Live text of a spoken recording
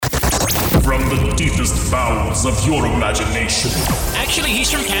from the deepest bowels of your imagination. Actually,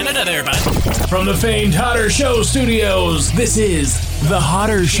 he's from Canada there, bud. From the famed Hodder Show studios, this is The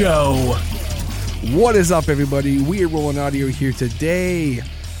Hodder Show. What is up, everybody? We are rolling audio here today,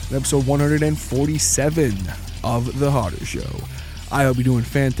 episode 147 of The Hodder Show. I hope you're doing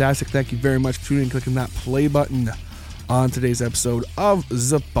fantastic. Thank you very much for tuning in and clicking that play button on today's episode of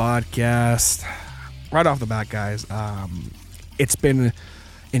the podcast. Right off the bat, guys, it's been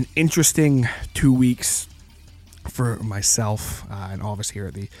an interesting 2 weeks for myself and all of us here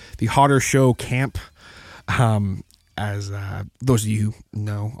at the Hodder Show camp. As those of you who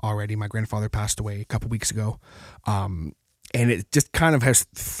know already, my grandfather passed away a couple weeks ago. And it just kind of has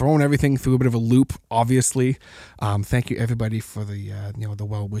thrown everything through a bit of a loop, obviously. Thank you, everybody, for the the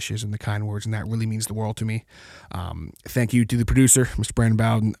well wishes and the kind words, and that really means the world to me. Thank you to the producer, Mr. Brandon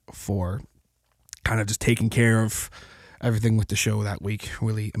Bowden, for kind of just taking care of everything with the show that week.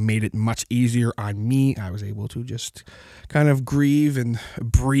 Really made it much easier on me. I was able to just kind of grieve and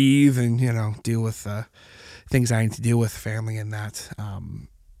breathe and, deal with things I need to deal with, family and that.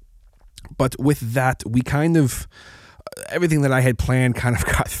 But with that, we kind of... everything that I had planned kind of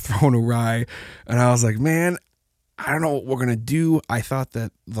got thrown awry, and I was like, man, I don't know what we're going to do. I thought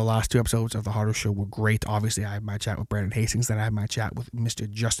that the last two episodes of the Hodder Show were great. Obviously, I had my chat with Brandon Hastings, then I had my chat with Mr.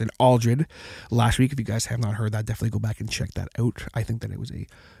 Justin Aldred last week. If you guys have not heard that, definitely go back and check that out. I think that it was a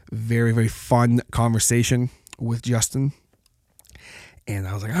very, very fun conversation with Justin. And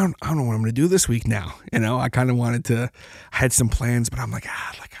I was like, I don't know what I'm going to do this week now. I kind of I had some plans, but I'm like,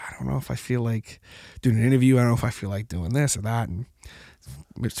 I don't know if I feel like doing an interview. I don't know if I feel like doing this or that. And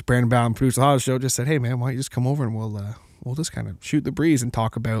Mr. Brandon Bowden, producer of the Hodder Show, just said, hey, man, why don't you just come over and we'll just kind of shoot the breeze and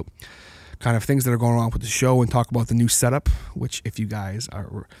talk about kind of things that are going on with the show and talk about the new setup, which if you guys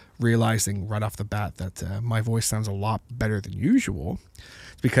are realizing right off the bat that my voice sounds a lot better than usual,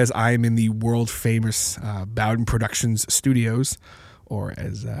 it's because I'm in the world famous Bowden Productions studios, or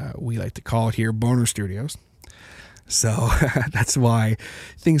as we like to call it here, Boner Studios. So that's why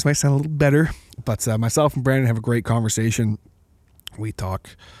things might sound a little better. But myself and Brandon have a great conversation. We talk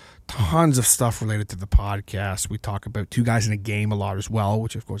tons of stuff related to the podcast. We talk about Two Guys in a Game a lot as well,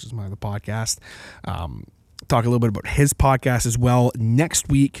 which of course is my other podcast. Talk a little bit about his podcast as well. Next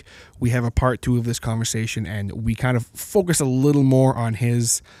week, we have a part 2 of this conversation, and we kind of focus a little more on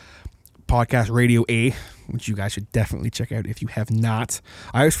his podcast, Radio A, which you guys should definitely check out if you have not.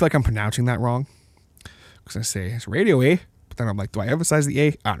 I always feel like I'm pronouncing that wrong, because I say it's Radio A, but then I'm like, do I emphasize the A?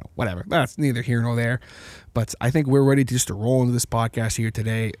 I don't know, whatever. That's neither here nor there. But I think we're ready to roll into this podcast here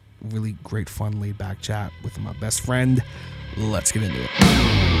today. Really great, fun, laid back chat with my best friend. Let's get into it.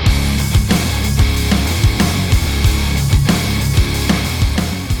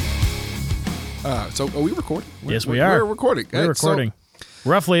 So are we recording? Yes, we are. We're recording. We're recording.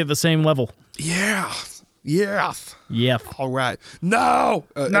 Roughly at the same level. Yeah. Yeah. Yep. All right. No.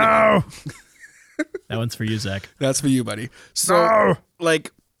 No. That one's for you, Zach. That's for you, buddy. So,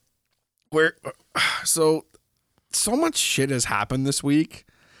 so much shit has happened this week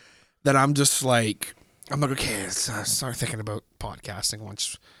that I'm just like, okay, let's start thinking about podcasting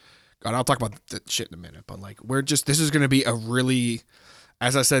once. God, I'll talk about that shit in a minute, but this is going to be a really,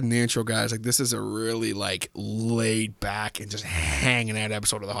 as I said in the intro, guys, this is a really laid back and just hanging out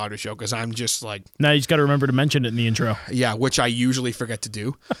episode of the Hodder Show, because I'm just like... Now you just got to remember to mention it in the intro. Yeah, which I usually forget to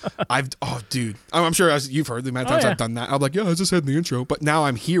do. Dude, I'm sure you've heard the amount of times I've done that. I'm like, yeah, I just said in the intro, but now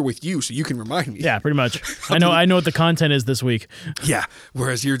I'm here with you, so you can remind me. Yeah, pretty much. I know what the content is this week. Yeah,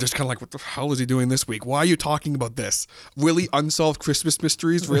 whereas you're just kind of like, what the hell is he doing this week? Why are you talking about this? Really? Unsolved Christmas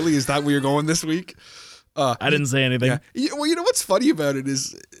mysteries? Really? Is that where you're going this week? I didn't say anything. Yeah. Well, you know what's funny about it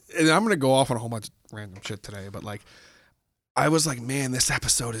is, and I'm going to go off on a whole bunch of random shit today, but I was like, man, this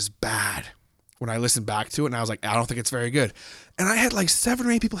episode is bad when I listened back to it, and I was like, I don't think it's very good. And I had 7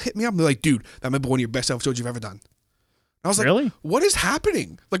 or 8 people hit me up, and they're like, dude, that might be one of your best episodes you've ever done. And I was like, really? What is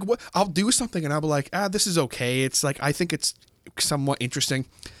happening? What? I'll do something, and I'll be like, this is okay. It's I think it's somewhat interesting.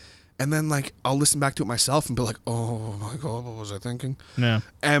 And then I'll listen back to it myself and be like, oh my God, what was I thinking? Yeah.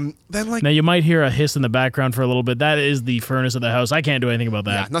 And then now you might hear a hiss in the background for a little bit. That is the furnace of the house. I can't do anything about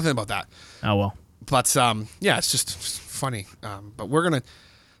that. Yeah, nothing about that. Oh well. But yeah, it's just funny. But we're gonna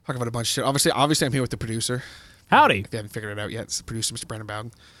talk about a bunch of shit. Obviously I'm here with the producer. Howdy. If you haven't figured it out yet, it's the producer, Mr. Brandon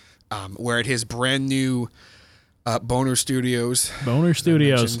Bowden. We're at his brand new Boner Studios. Boner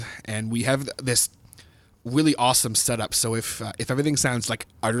Studios. And we have this really awesome setup. So if everything sounds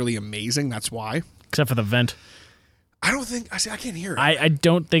utterly amazing, that's why. Except for the vent. I don't think I can't hear it. I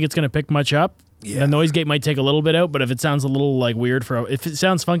don't think it's gonna pick much up. Yeah. The noise gate might take a little bit out, but if it sounds a little weird if it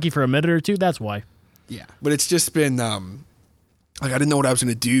sounds funky for a minute or two, that's why. Yeah. But it's just been like I didn't know what I was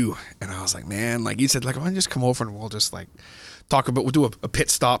gonna do, and I was like, man, like he said, like why don't you just come over and we'll just like talk about, we'll do a pit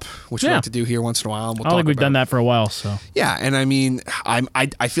stop, which we like to do here once in a while. And I don't think we've done that for a while, so yeah. And I mean,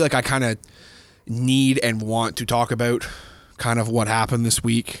 I feel like I kind of need and want to talk about kind of what happened this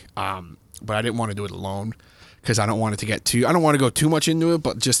week, but I didn't want to do it alone because I don't want to go too much into it,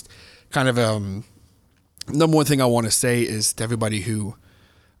 but just kind of number one thing I want to say is to everybody who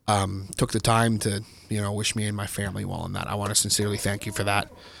took the time to wish me and my family well in that. I want to sincerely thank you for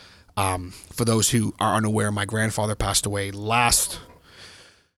that. For those who are unaware, my grandfather passed away last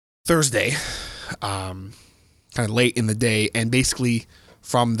Thursday, kind of late in the day, and basically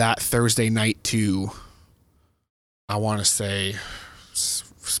from that Thursday night to, I want to say,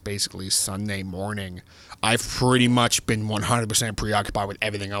 basically Sunday morning, I've pretty much been 100% preoccupied with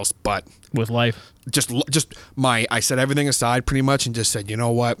everything else but with life. I set everything aside pretty much and just said, you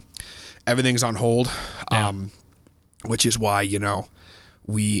know what, everything's on hold, which is why,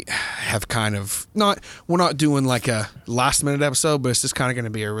 we have kind of we're not doing like a last minute episode, but it's just kind of going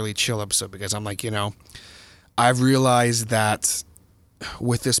to be a really chill episode because I'm like, I've realized that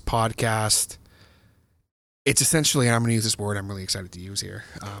with this podcast, it's essentially, and I'm going to use this word I'm really excited to use here.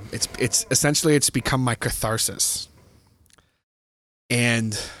 It's essentially, it's become my catharsis.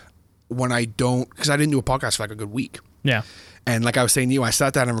 And when I don't, because I didn't do a podcast for like a good week. Yeah. And like I was saying to you, I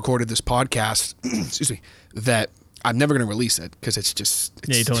sat down and recorded this podcast, excuse me, that I'm never going to release it because it's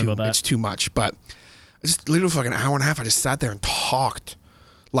you told me about that. It's too much. But I just literally for like an hour and a half, I just sat there and talked.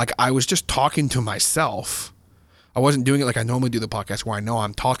 Like I was just talking to myself. I wasn't doing it like I normally do the podcast where I know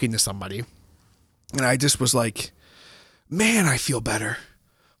I'm talking to somebody. And I just was like, man, I feel better.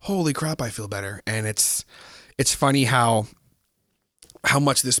 Holy crap, I feel better. And it's funny how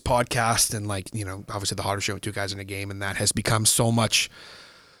much this podcast and like, obviously the Hodder Show, Two Guys in a Game, and that has become so much.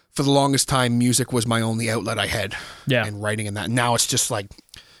 For the longest time, music was my only outlet I had. Yeah. And writing and that. Now it's just like,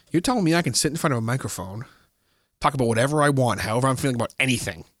 you're telling me I can sit in front of a microphone, talk about whatever I want, however I'm feeling about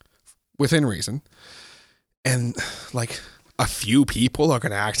anything, within reason. And like a few people are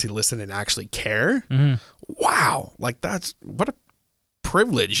going to actually listen and actually care. Mm-hmm. Wow. Like what a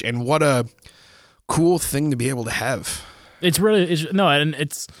privilege and what a cool thing to be able to have. It's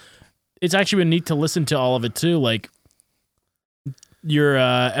actually been neat to listen to all of it too. Like your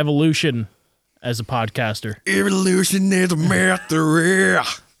evolution as a podcaster. Evolution is a master.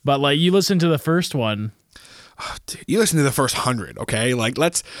 But like you listen to the first one. Oh, dude, you listen to the first 100, okay? Like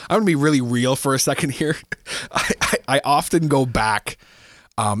I'm gonna be really real for a second here. I often go back.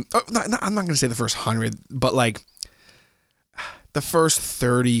 I'm not gonna say the first 100, but like the first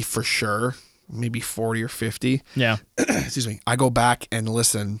 30 for sure, maybe 40 or 50. Yeah. Excuse me. I go back and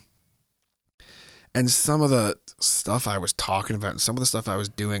listen. And some of the stuff I was talking about and some of the stuff I was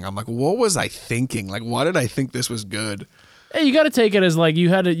doing, I'm like, what was I thinking? Like, why did I think this was good? Hey, you got to take it as like you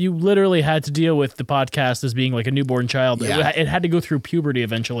literally had to deal with the podcast as being like a newborn child. Yeah. It had to go through puberty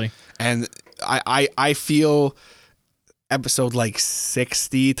eventually. And I feel episode like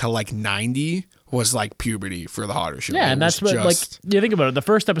 60 to like 90 was like puberty for the Hodder Show. Yeah, and that's what, like, you think about it. The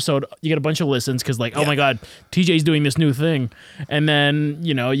first episode, you get a bunch of listens because, like, oh my God, TJ's doing this new thing. And then,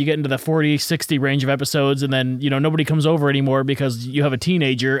 you get into the 40, 60 range of episodes, and then, nobody comes over anymore because you have a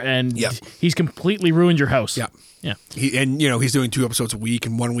teenager and he's completely ruined your house. Yeah. Yeah. He's doing 2 episodes a week,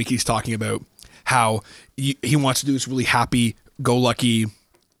 and 1 week he's talking about how he wants to do this really happy-go-lucky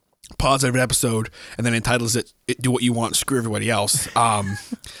positive episode, and then entitles it "Do What You Want, Screw Everybody Else."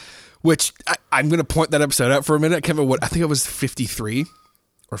 Which I'm going to point that episode out for a minute. I can't remember I think it was 53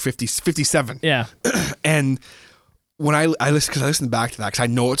 or 57. Yeah. And when I listened back to that, because I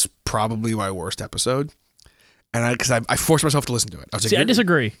know it's probably my worst episode, and because I forced myself to listen to it. I was like, I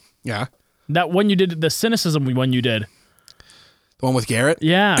disagree. Yeah. That one you did, the cynicism one you did. The one with Garrett?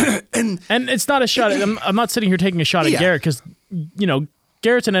 Yeah. and it's not a shot at, I'm not sitting here taking a shot at Garrett because,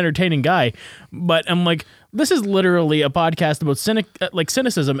 Garrett's an entertaining guy, but I'm like, this is literally a podcast about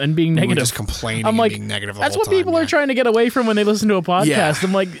cynicism and being negative. We're just complaining and being negative the that's whole what people are trying to get away from when they listen to a podcast. Yeah.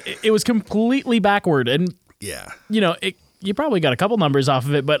 I'm like, it was completely backward. And, yeah, you probably got a couple numbers off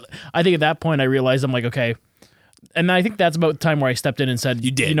of it, but I think at that point I realized I'm like, okay. And I think that's about the time where I stepped in and said, you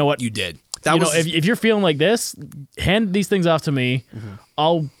did. You know what? You did. If you're feeling like this, hand these things off to me. Mm-hmm.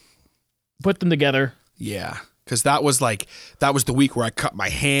 I'll put them together. Yeah. Because that was the week where I cut my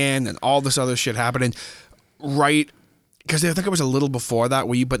hand and all this other shit happening. Right. Because I think it was a little before that,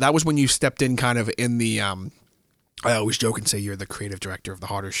 but that was when you stepped in kind of in the, I always joke and say you're the creative director of the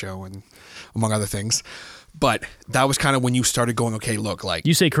Hodder Show and among other things. But that was kind of when you started going, okay, look, like...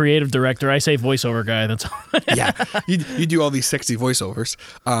 You say creative director, I say voiceover guy. That's all. Yeah. You do all these sexy voiceovers.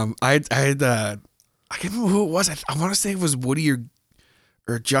 I I can't remember who it was. I want to say it was Woody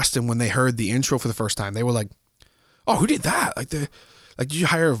or Justin when they heard the intro for the first time. They were like, "Oh, who did that? Did you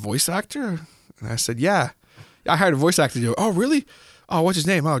hire a voice actor?" And I said, "Yeah, I hired a voice actor to do it." "Oh, really? Oh, what's his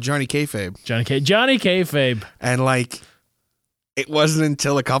name?" "Oh, Johnny Kayfabe." Johnny Kayfabe. And like, it wasn't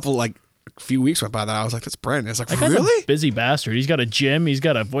until a few weeks went by that I was like, "That's Brandon." It's like, That guy's really? a busy bastard. He's got a gym. He's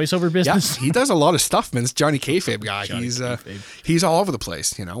got a voiceover Yeah, business. he does a lot of stuff, man. It's Johnny Kayfabe guy. Johnny He's Kayfabe. he's all over the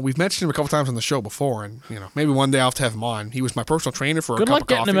place. We've mentioned him a couple times on the show before, and maybe one day I'll have to have him on. He was my personal trainer for Good a cup luck of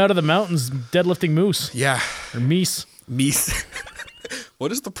getting coffee. him out of the mountains deadlifting moose. Yeah, Or meese. Meese.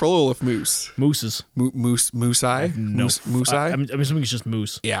 What is the plural of moose? Mooses. Moosei? No. Moosei? I'm assuming it's just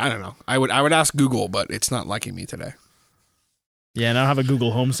moose. Yeah, I don't know. I would ask Google, but it's not liking me today. Yeah, and I don't have a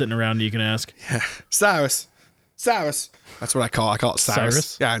Google Home sitting around you can ask. Yeah. Cyrus. That's what I call it.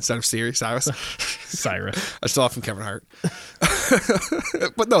 Cyrus. Yeah, instead of Siri, Cyrus. Cyrus. I still have from Kevin Hart.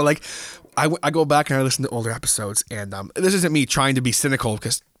 But no, I go back and I listen to older episodes, and this isn't me trying to be cynical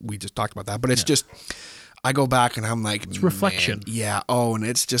because we just talked about that, but it's just I go back and I'm like, it's reflection. Man, yeah. Oh, and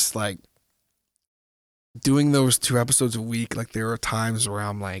it's just like doing those 2 episodes a week. Like there are times where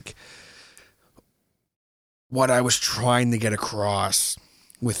I'm like, what I was trying to get across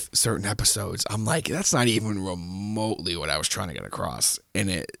with certain episodes, I'm like, that's not even remotely what I was trying to get across in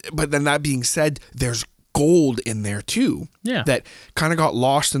it. But then that being said, there's gold in there too. Yeah. That kind of got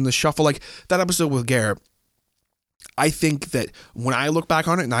lost in the shuffle. Like that episode with Garrett, I think that when I look back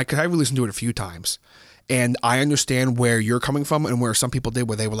on it, and I re-listened to it a few times, and I understand where you're coming from and where some people did,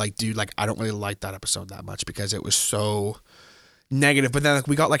 where they were like, dude, I don't really like that episode that much because it was so negative. But then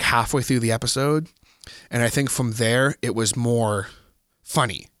we got halfway through the episode, and I think from there it was more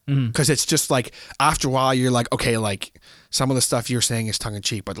funny because it's just after a while you're like, okay, some of the stuff you're saying is tongue in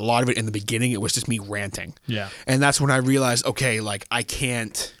cheek, but a lot of it in the beginning it was just me ranting. Yeah. And that's when I realized, okay, I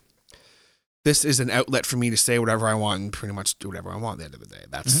can't. This is an outlet for me to say whatever I want and pretty much do whatever I want at the end of the day.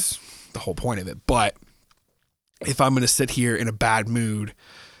 That's the whole point of it. But if I'm going to sit here in a bad mood,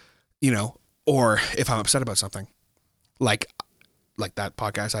 or if I'm upset about something, like that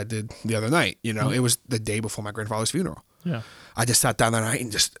podcast I did the other night, it was the day before my grandfather's funeral. Yeah. I just sat down that night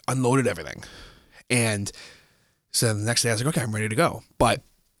and just unloaded everything. And so the next day I was like, okay, I'm ready to go. But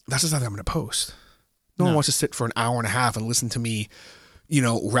that's just something I'm going to post. No one wants to sit for an hour and a half and listen to me,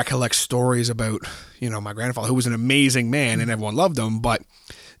 recollect stories about, my grandfather, who was an amazing man and everyone loved him, but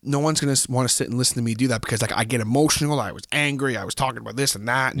no one's going to want to sit and listen to me do that because I get emotional. I was angry. I was talking about this and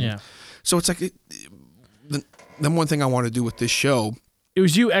that. And Yeah. So it's the one thing I want to do with this show. It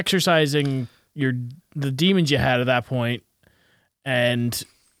was you exercising the demons you had at that point and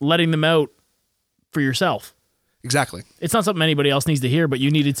letting them out for yourself. Exactly. It's not something anybody else needs to hear, but you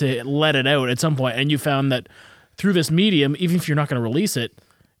needed to let it out at some point. And you found that through this medium, even if you're not going to release it,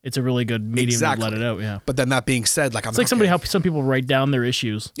 it's a really good medium to let it out. Yeah. But then that being said, it's like somebody help some people write down their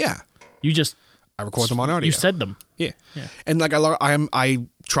issues. Yeah. I record them on audio. You said them. Yeah. And I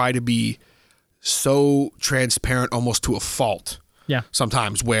try to be so transparent almost to a fault. Yeah.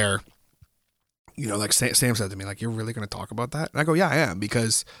 Sometimes where, Sam said to me, you're really going to talk about that? And I go, yeah, I am,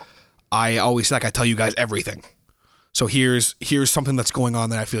 because I always I tell you guys everything. So here's something that's going on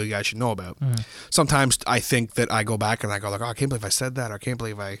that I feel you guys should know about. Sometimes I think that I go back and I go oh, I can't believe I said that. Or I can't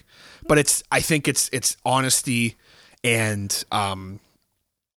believe but I think it's honesty and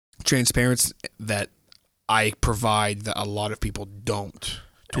transparency that I provide that a lot of people don't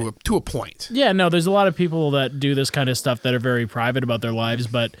to a point. Yeah, no, there's a lot of people that do this kind of stuff that are very private about their lives,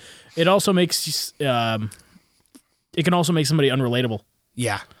 but it also makes it can also make somebody unrelatable.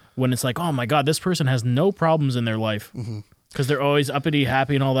 Yeah. When it's like, oh my God, this person has no problems in their life because they're always uppity,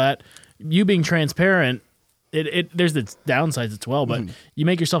 happy, and all that. You being transparent, there's the downsides as well, but you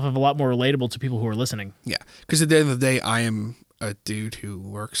make yourself a lot more relatable to people who are listening. Yeah, because at the end of the day, I am a dude who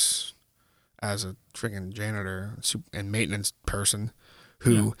works as a freaking janitor and maintenance person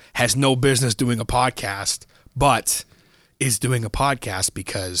who has no business doing a podcast, but is doing a podcast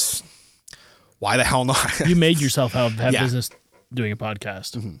because why the hell not? You made yourself have business doing a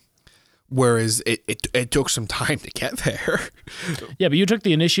podcast. Whereas it took some time to get there. Yeah, but you took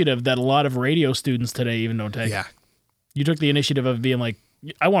the initiative that a lot of radio students today even don't take. Yeah. You took the initiative of being like,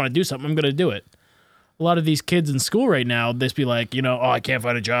 I want to do something, I'm going to do it. A lot of these kids in school right now, they just be like, oh, I can't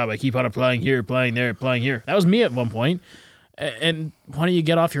find a job. I keep on applying here, applying there, applying here. That was me at one point. And why don't you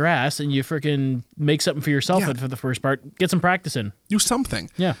get off your ass and you freaking make something for yourself for the first part? Get some practice in. Do something.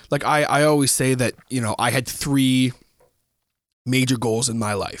 Yeah. Like I always say that, I had 3 major goals in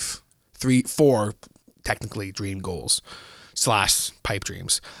my life. 4 technically dream goals / pipe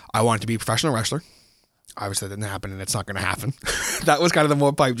dreams. I wanted to be a professional wrestler. obviously that didn't happen, and it's not going to happen. That was kind of the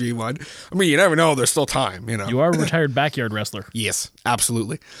more pipe dream one. I mean, you never know. There's still time, you know. You are a retired backyard wrestler. Yes,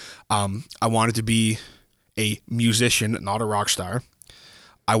 absolutely. I wanted to be a musician, not a rock star.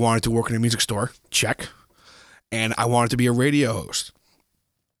 I wanted to work in a music store. Check. And I wanted to be a radio host.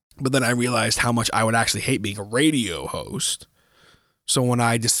 But then I realized how much I would actually hate being a radio host. So when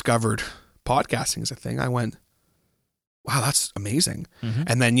I discovered podcasting as a thing, I went, wow, that's amazing. Mm-hmm.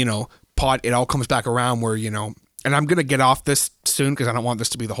 And then, you know, it all comes back around where, you know, and I'm going to get off this soon because I don't want this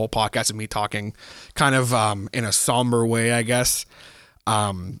to be the whole podcast of me talking kind of in a somber way, I guess.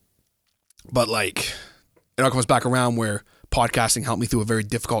 But like, it all comes back around where podcasting helped me through a very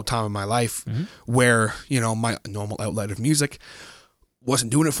difficult time in my life where, you know, my normal outlet of music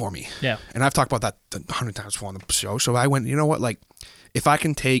wasn't doing it for me. Yeah. And I've talked about that 100 times before on the show. So I went, you know what, like, if I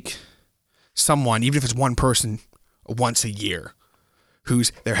can take someone, even if it's one person once a year,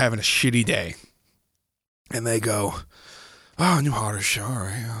 they're having a shitty day, and they go, oh, new Hodder Show, all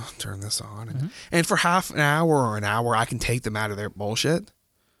right, I'll turn this on. And for half an hour or an hour, I can take them out of their bullshit.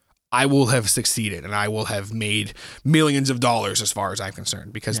 I will have succeeded, and I will have made millions of dollars as far as I'm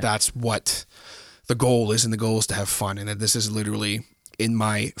concerned, because that's what the goal is, and the goal is to have fun. And this is literally in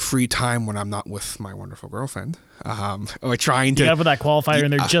my free time when I'm not with my wonderful girlfriend, or trying to... You got to put that qualifier in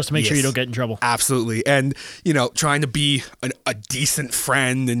there just to make sure you don't get in trouble. Absolutely. And, you know, trying to be a decent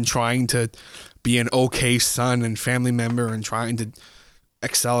friend and trying to be an okay son and family member and trying to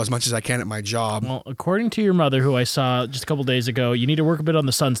excel as much as I can at my job. Well, according to your mother, who I saw just a couple days ago, you need to work a bit on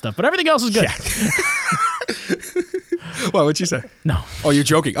the son stuff, but everything else is good. Yeah. What would she say? No. Oh, you're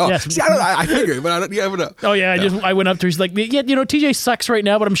joking. Oh, yes. See, I figured, but I don't. Yeah, I know. Oh yeah, I went up to her. She's like, yeah, you know, TJ sucks right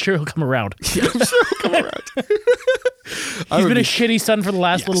now, but I'm sure he'll come around. Yeah, I'm sure he'll come around. He's been a shitty son for the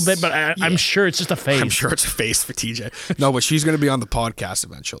last little bit, but I'm sure it's just a phase. I'm sure it's a phase for TJ. No, but she's gonna be on the podcast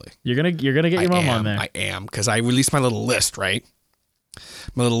eventually. You're gonna get your mom on there. I am, because I released my little list, right?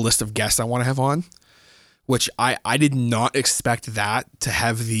 My little list of guests I want to have on, which I did not expect that to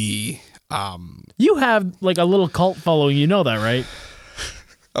have the. You have like a little cult following, you know that, right?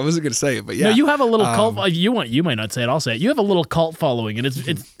 I wasn't gonna say it, but yeah. No, you have a little cult. You might not say it. I'll say it. You have a little cult following, and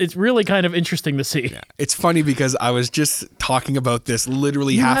it's really kind of interesting to see. Yeah. It's funny because I was just talking about this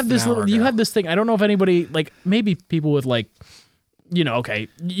literally half an hour ago. You have this thing. I don't know if anybody, like, maybe people with, like, you know, okay,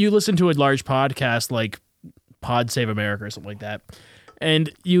 you listen to a large podcast like Pod Save America or something like that, and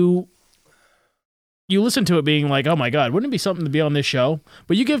you listen to it being like, oh my God, wouldn't it be something to be on this show?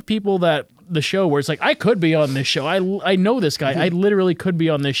 But you give people the show where it's like, I could be on this show. I know this guy. I literally could be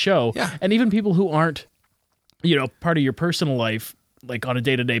on this show. Yeah. And even people who aren't, you know, part of your personal life, like on a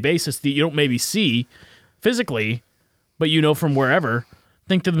day-to-day basis, that you don't maybe see physically, but you know from wherever,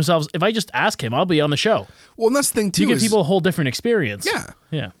 think to themselves, if I just ask him, I'll be on the show. Well, and that's the thing too. You give people a whole different experience. Yeah.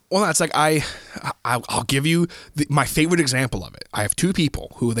 Yeah. Well, that's like, I'll give you my favorite example of it. I have two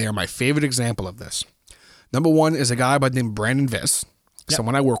people who they are my favorite example of this. Number one is a guy by the name of Brandon Viss,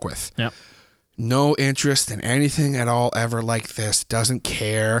 someone I work with. Yep. No interest in anything at all ever like this, doesn't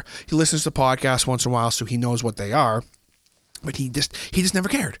care. He listens to podcasts once in a while, so he knows what they are, but he just never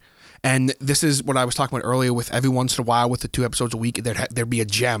cared. And this is what I was talking about earlier with every once in a while with the 2 episodes a week, there'd be a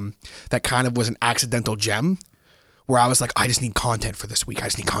gem that kind of was an accidental gem where I was like, I just need content for this week. I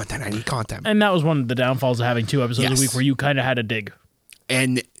need content. And that was one of the downfalls of having 2 episodes a week where you kind of had to dig.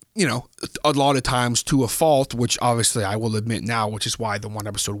 And, you know, a lot of times to a fault, which obviously I will admit now, which is why the 1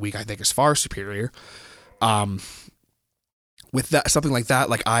 episode a week I think is far superior. With that, something like that,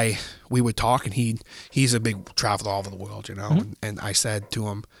 like we would talk, and he's a big traveler all over the world, you know. Mm-hmm. And I said to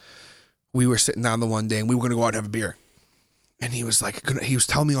him, we were sitting down the one day and we were going to go out and have a beer, and he was like, he was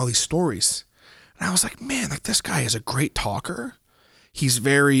telling me all these stories, and I was like, man, like this guy is a great talker. He's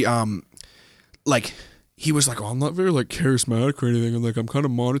very like. He was like, oh, I'm not very like charismatic or anything. I'm like, I'm kind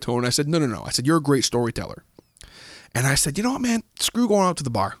of monotone. I said, no. I said, you're a great storyteller. And I said, you know what, man? Screw going out to the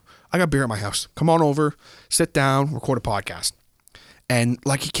bar. I got beer at my house. Come on over, sit down, record a podcast. And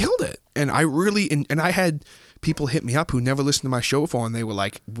like, he killed it. And I really, and I had people hit me up who never listened to my show before, and they were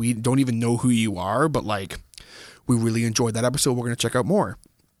like, we don't even know who you are, but like, we really enjoyed that episode. We're going to check out more.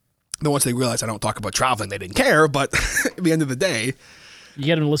 Then once they realized I don't talk about traveling, they didn't care. But at the end of the day, you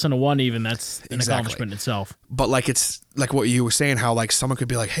get them to listen to one, even that's an accomplishment in itself. But like, it's like what you were saying, how like someone could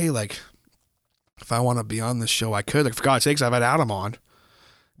be like, hey, like if I want to be on this show, I could. Like, for God's sakes, I've had Adam on.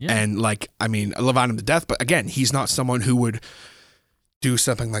 Yeah. And like, I mean, I love Adam to death, but again, he's not someone who would do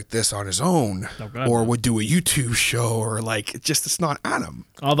something like this on his own or would do a YouTube show or like, it's not Adam.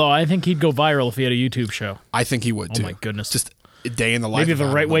 Although I think he'd go viral if he had a YouTube show. I think he would too. Oh my goodness. Just a day in the life. Maybe of the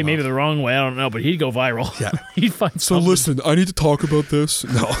Adam right way, Lamar. maybe the wrong way. I don't know, but he'd go viral. Yeah. He'd find So something. listen, I need to talk about this.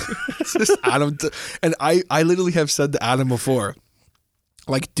 No, it's just Adam, and I literally have said to Adam before,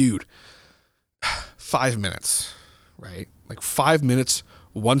 like, dude, 5 minutes, right? Like 5 minutes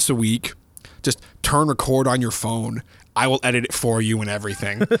once a week. Just turn record on your phone. I will edit it for you and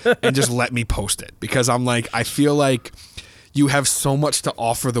everything, and just let me post it, because I'm like, I feel like you have so much to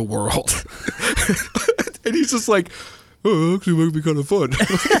offer the world. And he's just like, oh, actually might be kind of fun.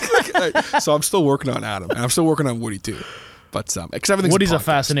 So I'm still working on Adam, and I'm still working on Woody too. But because everything's Woody's a a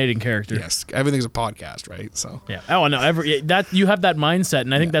fascinating character. Yes, everything's a podcast, right? So Yeah. Oh no. That you have that mindset,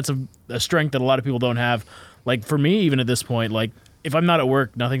 and I think that's a strength that a lot of people don't have. Like for me, even at this point, like if I'm not at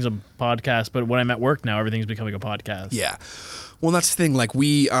work, nothing's a podcast. But when I'm at work now, everything's becoming a podcast. yeah. Well, that's the thing. Like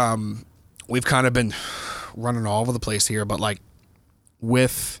we've kind of been running all over the place here, but like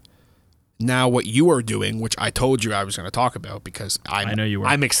with now what you are doing, which I told you I was going to talk about because I know you were.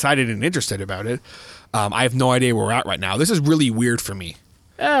 I'm excited and interested about it. I have no idea where we're at right now. This is really weird for me.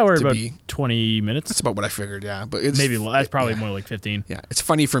 Yeah, we're To about be- 20 minutes. That's about what I figured. Yeah, but it's Maybe that's probably more like 15. Yeah, it's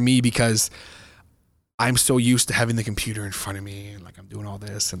funny for me because I'm so used to having the computer in front of me and like I'm doing all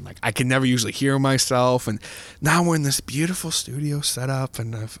this and like I can never usually hear myself, and now we're in this beautiful studio setup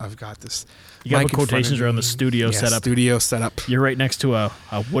and I've got this. You got to mic put in front of quotations me. around the studio Yeah, setup. Studio setup. You're right next to a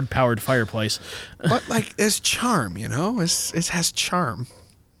wood-powered fireplace. But like there's charm, you know? It has charm.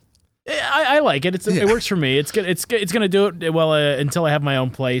 I like it. Yeah. It works for me. It's gonna do it well until I have my own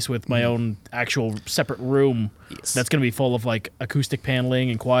place with my own actual separate room. Yes. That's gonna be full of like acoustic paneling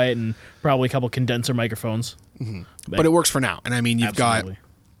and quiet and probably a couple condenser microphones. But it works for now. And I mean, you've Absolutely.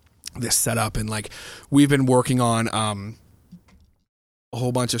 got this setup, and like we've been working on a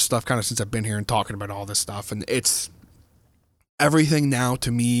whole bunch of stuff kind of since I've been here and talking about all this stuff, and it's everything now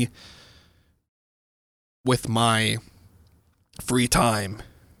to me with my free time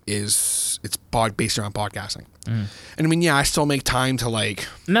it's based around podcasting. And I mean, yeah, I still make time to like,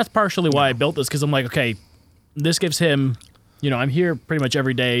 And that's partially why I built this, because I'm like, okay, this gives him, I'm here pretty much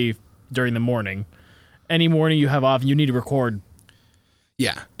every day during the morning. Any morning you have off, you need to record.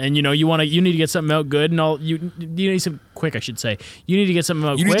 yeah, And you need to get something out good, and you need some quick, I should say. You need to get something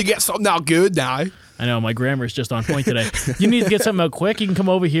out you quick. need to get something out good now. I know my grammar is just on point today. You need to get something out quick. You can come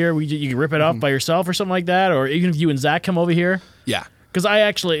over here. You can rip it off by yourself or something like that, or even if you and Zach come over here. Yeah, Because I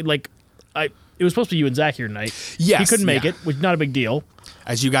actually it was supposed to be you and Zach here tonight. Yes, he couldn't make yeah. it, which is not a big deal.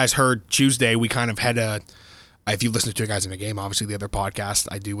 as you guys heard Tuesday, we kind of had if you listen to Two Guys in a Game, obviously the other podcast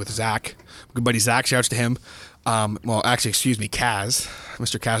I do with Zach, good buddy Zach, shouts to him. Well, actually, excuse me, Kaz,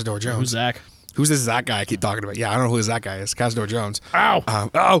 Mr. Kazdor Jones. Who's Zach? Who's this Zach guy I keep talking about? Yeah, I don't know who this Zach guy is. Kazdor Jones.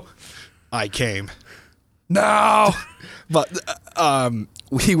 Ow! I came. No! But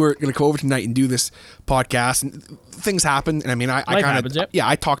we were going to go over tonight and do this podcast, and things happen. And I mean, I Life kind happens, of, yep. yeah,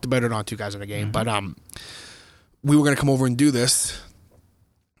 I talked about it on Two Guys in a Game, but we were going to come over and do this.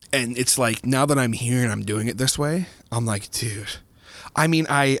 And it's like, now that I'm here and I'm doing it this way, I'm like, dude. I mean,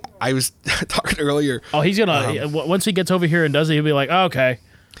 I was talking earlier. Oh, he's gonna once he gets over here and does it, he'll be like, oh, okay,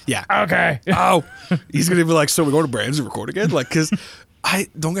 Yeah. okay. Oh, he's gonna be like, so we go to Brands and record again, like, because I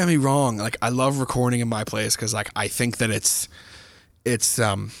don't get me wrong, like I love recording in my place because like I think that it's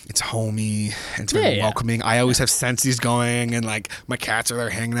homey and it's very Yeah. welcoming. I always have sensies going and like my cats are there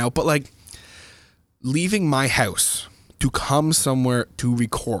hanging out, but like leaving my house to come somewhere to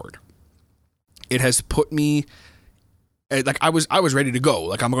record, it has put me. Like I was ready to go.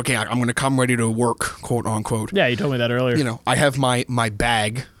 Like I'm okay. I'm gonna come ready to work, quote unquote. Yeah, you told me that earlier. You know, I have my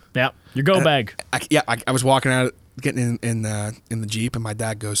bag. Yeah, your go bag. I was walking out, getting in the Jeep, and my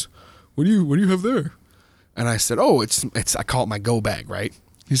dad goes, "What do you have there?" And I said, "Oh, it's I call it my go bag, right?"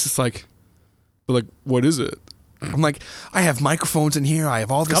 He's just like, what is it? I'm like, I have microphones in here. I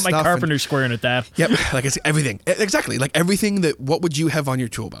have all this Got my stuff. carpenter square in it, Dad. Yep, like it's everything. Exactly, like everything that. What would you have on your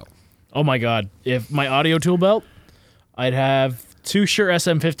tool belt? Oh my God! If my audio tool belt, I'd have 2 Shure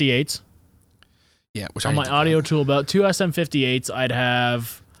SM58s. Yeah, which On I my need to audio grab. tool belt, 2 SM58s. I'd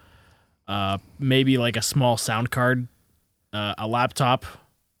have maybe like a small sound card, a laptop.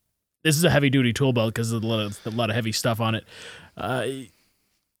 This is a heavy duty tool belt because there's a lot of heavy stuff on it.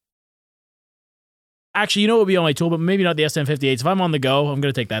 Actually, you know what would be on my tool, but maybe not the SM58s. If I'm on the go, I'm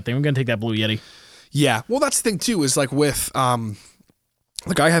going to take that thing. I'm going to take that Blue Yeti. Yeah, well, that's the thing too. Is like with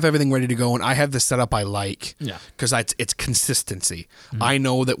like I have everything ready to go, and I have the setup I like. Yeah. Because it's consistency. I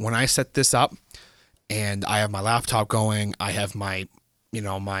know that when I set this up, and I have my laptop going, I have my my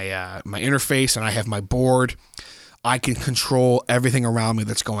interface, and I have my board. I can control everything around me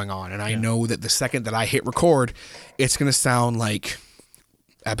that's going on, and I know that the second that I hit record, it's going to sound like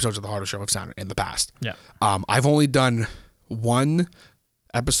episodes of the Hodder Show have sounded in the past. Yeah. I've only done one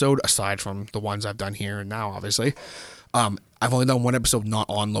episode, aside from the ones I've done here and now, obviously. I've only done one episode not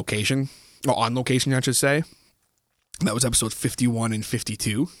on location. Or on location, I should say. That was episodes 51 and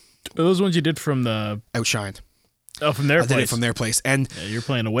 52. Those ones you did from the... Outshined. Oh, from their place. I did it from their place. And yeah, you're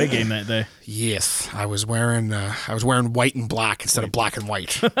playing away game that day. Yes, I was wearing white and black instead of black and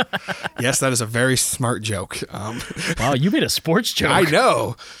white. Yes, that is a very smart joke. Wow, you made a sports joke. I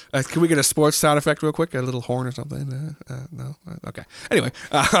know. Can we get a sports sound effect real quick? A little horn or something? No? Okay. Anyway.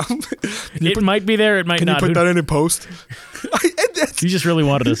 It might be there, it might not. Can you put that in post? You just really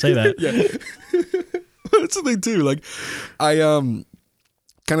wanted to say that. Yeah. That's the thing, too. Like, I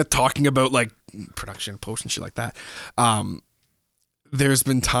kind of talking about, like, production, post, and shit like that. There's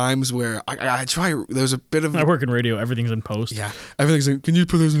been times where I try. There's a bit of. I work in radio. Everything's in post. Yeah, everything's in. Can you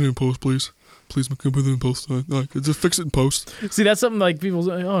put this in post, please? Please, can you put it in post? Just fix it in post. See, that's something like people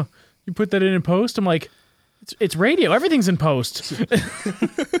say, oh, you put that in post? I'm like, it's radio. Everything's in post. Unless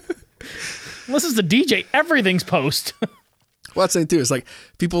it's the DJ, everything's post. Well, that's the thing too. It's like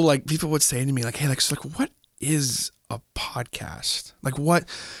people would say to me like, hey, like what is a podcast? Like what?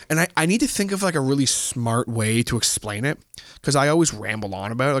 And I need to think of like a really smart way to explain it, because I always ramble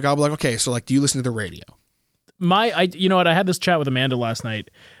on about it. Like I'll be like, okay, so like, do you listen to the radio? You know what? I had this chat with Amanda last night,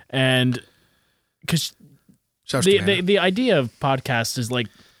 and because the idea of podcast is like,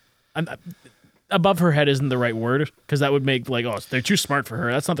 above her head isn't the right word, because that would make like, oh, they're too smart for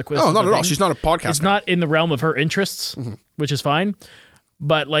her. That's not the question. No, not at all. She's not a podcast. It's not in the realm of her interests, which is fine.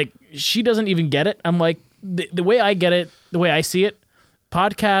 But like, she doesn't even get it. I'm like, the way I get it, the way I see it,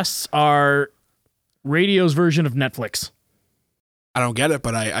 podcasts are radio's version of Netflix. I don't get it,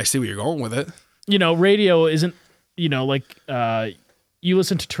 but I see where you're going with it. You know, radio isn't, you know, like you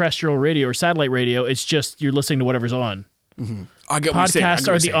listen to terrestrial radio or satellite radio. It's just you're listening to whatever's on. Mm-hmm. I get what you're saying. Podcasts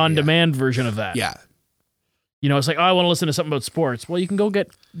are the on-demand version of that. Yeah. You know, it's like, oh, I want to listen to something about sports. Well, you can go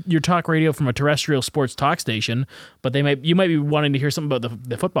get your talk radio from a terrestrial sports talk station, but you might be wanting to hear something about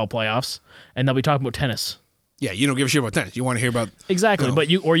the football playoffs, and they'll be talking about tennis. Yeah, you don't give a shit about tennis. You want to hear about exactly. You know. But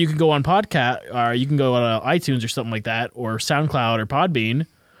you can go on podcast, or you can go on iTunes or something like that, or SoundCloud or Podbean,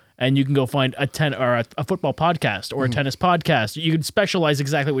 and you can go find a football podcast or a tennis podcast. You can specialize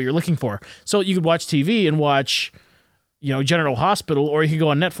exactly what you're looking for. So you could watch TV and watch, you know, General Hospital, or you could go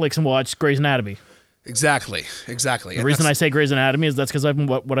on Netflix and watch Grey's Anatomy. Exactly. The reason I say Grey's Anatomy is that's because I've been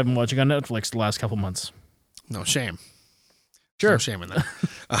watching on Netflix the last couple months. No shame. Sure. No shame in that.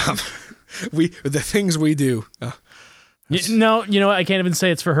 The things we do. No, you know what? I can't even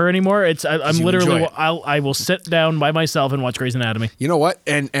say it's for her anymore. I'm literally I will sit down by myself and watch Grey's Anatomy. You know what?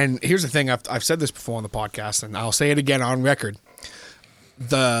 And here's the thing. I've said this before on the podcast, and I'll say it again on record.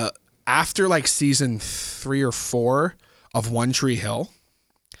 After like season 3 or 4 of One Tree Hill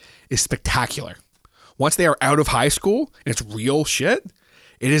is spectacular. Once they are out of high school and it's real shit,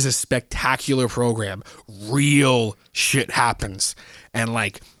 it is a spectacular program. Real shit happens. And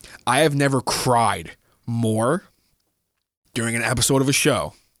like, I have never cried more during an episode of a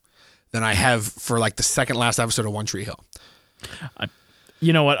show than I have for like the second last episode of One Tree Hill.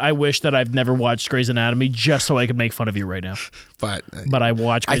 You know what? I wish that I've never watched Grey's Anatomy just so I could make fun of you right now. But I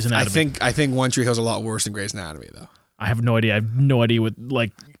watch Grey's Anatomy. I think One Tree Hill is a lot worse than Grey's Anatomy, though. I have no idea.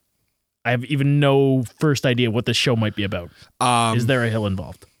 I have even no first idea what this show might be about. Is there a hill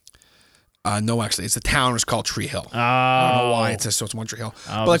involved? No, actually, it's a town. It's called Tree Hill. Oh. I don't know why it says so. It's One Tree Hill.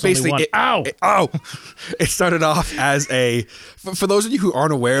 Oh, but like basically, it it started off as a. For those of you who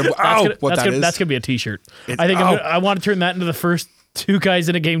aren't aware, that's gonna be a T-shirt. I want to turn that into the first Two Guys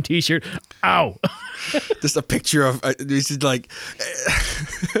in a Game T-shirt. Ow. Just a picture of this is like.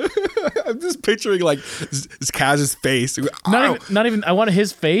 I'm just picturing like Kaz's face. Not even. I want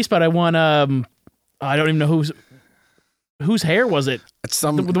his face, but I want I don't even know whose hair was it? It's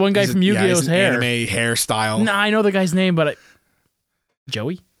the one guy from Yu-Gi-Oh's hair. Anime hairstyle. Nah, I know the guy's name, but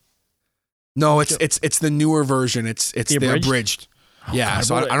Joey. No, it's the newer version. It's the abridged. Oh, yeah, God,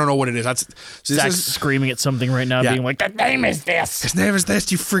 so I don't know what it is. Zach's screaming at something right now, being like, "The name is this. His name is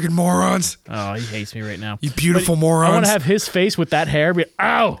this. You freaking morons!" Oh, he hates me right now. You beautiful morons. I want to have his face with that hair. Be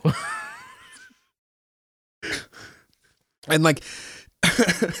ow. And like,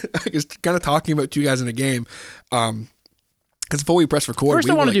 it's kind of talking about Two Guys in a Game. Because before we press record, first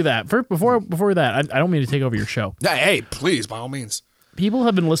I want to do that. Before that, I don't mean to take over your show. Hey, please, by all means. People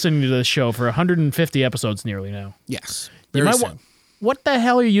have been listening to this show for 150 episodes nearly now. Yes. What the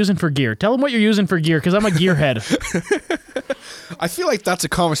hell are you using for gear? Tell them what you're using for gear, because I'm a gearhead. I feel like that's a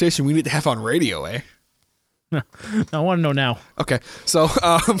conversation we need to have on radio, eh? I want to know now. Okay, so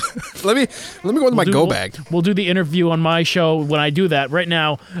let me go into my go bag. We'll do the interview on my show when I do that. Right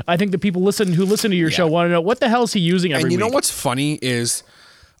now, I think the people who listen to your show want to know what the hell is he using every week. And you know what's funny is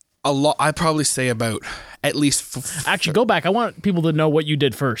a lot. I probably say about at least. Actually, go back. I want people to know what you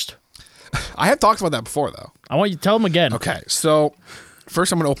did first. I have talked about that before, though. I want you to tell them again. Okay, so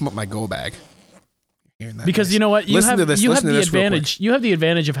first I'm going to open up my go bag. Because you know what, you have the advantage. You have the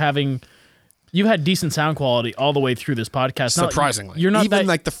advantage of having. You've had decent sound quality all the way through this podcast. Surprisingly. You're not even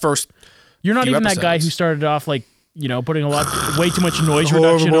like the first You're not even episodes. that guy who started off like, putting way too much noise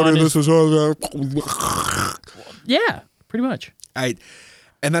reduction on his... Yeah, pretty much. And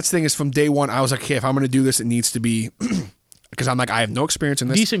that's the thing is from day one, I was like, okay, if I'm going to do this, it needs to be... Because I'm like, I have no experience in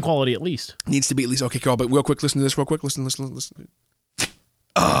this. Decent quality at least. Needs to be at least, okay, cool, but real quick, listen to this real quick. Listen.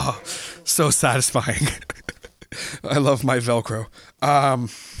 Oh, so satisfying. I love my Velcro.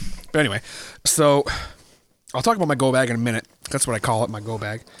 But anyway, so I'll talk about my go bag in a minute. That's what I call it, my go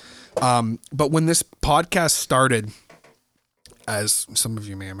bag. But when this podcast started, as some of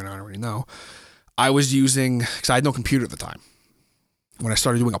you may or may not already know, I was using, because I had no computer at the time. When I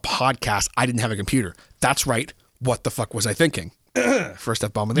started doing a podcast, I didn't have a computer. That's right. What the fuck was I thinking? First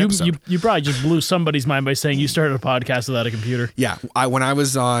F-bomb in the episode. You probably just blew somebody's mind by saying you started a podcast without a computer. Yeah. When I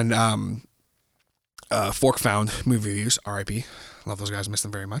was on Fork Found Movie Reviews, RIP, love those guys, miss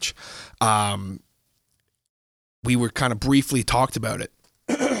them very much. We were kind of briefly talked about it.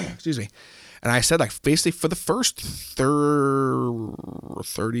 Excuse me. And I said, like, basically for the first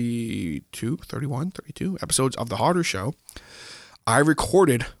 32 episodes of the Hodder Show, I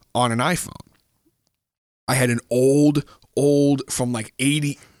recorded on an iPhone. I had an old from like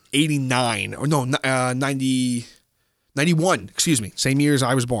 89 or no, 90, 91, excuse me, same year as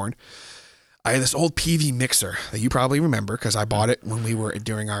I was born. I had this old PV mixer that you probably remember because I bought it when we were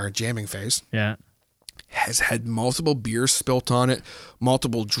during our jamming phase. Yeah. Has had multiple beers spilt on it,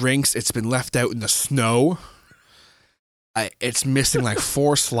 multiple drinks. It's been left out in the snow. It's missing like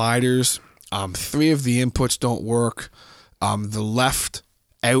 4 sliders. 3 of the inputs don't work. The left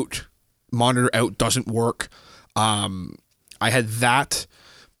out, monitor out doesn't work. I had that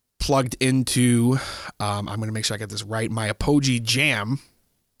plugged into, I'm going to make sure I get this right, my Apogee Jam,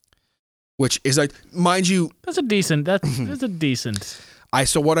 which is like, mind you. That's a decent.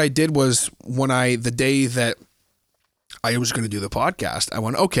 So what I did was the day that I was going to do the podcast, I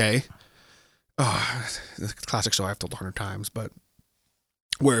went, okay, the classic show I've told 100 times, but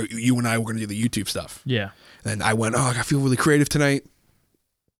where you and I were going to do the YouTube stuff. Yeah. And I went, I feel really creative tonight.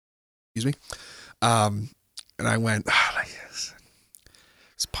 Excuse me. And I went,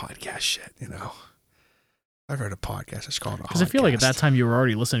 this podcast shit, I've heard a podcast. It's called a Because I feel like at that time you were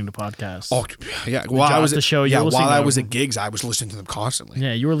already listening to podcasts. Oh, yeah. While I was at gigs, I was listening to them constantly.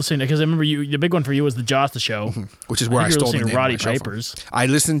 Yeah, you were listening because I remember the big one for you was the Josta Show, which is where I stole the name. Roddy Pipers. I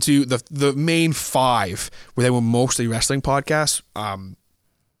listened to the main 5 where they were mostly wrestling podcasts.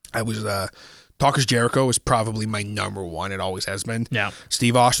 I was Talkers Jericho is probably my number 1. It always has been. Yeah.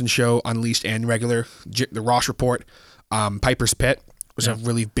 Steve Austin Show, Unleashed and regular. The Ross Report, Piper's Pit was a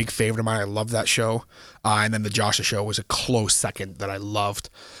really big favorite of mine. I love that show. And then the Joshua Show was a close second that I loved.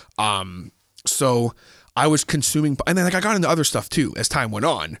 So I was consuming, and then I got into other stuff too as time went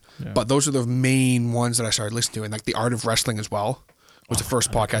on. Yeah. But those are the main ones that I started listening to, and like The Art of Wrestling as well was the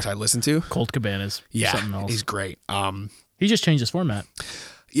first podcast I listened to. Colt Cabanas. Yeah, something else. He's great. He just changed his format.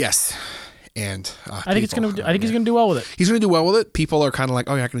 Yes. And I think he's gonna do well with it. He's gonna do well with it. People are kind of like,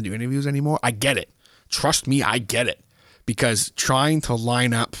 oh, you're not gonna do interviews anymore. I get it. Trust me, I get it. Because trying to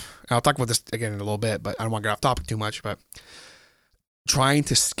line up, and I'll talk about this again in a little bit, but I don't want to get off topic too much, but trying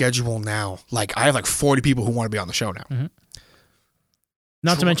to schedule now, like I have like 40 people who want to be on the show now. Mm-hmm.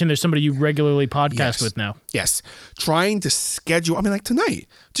 Not to mention there's somebody you regularly podcast with now. Yes. Trying to schedule, like tonight,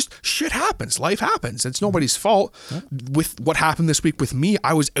 just shit happens. Life happens. It's nobody's fault. Yeah. With what happened this week with me,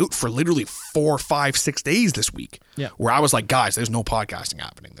 I was out for literally 4, 5, 6 days this week. Yeah. Where I was like, guys, there's no podcasting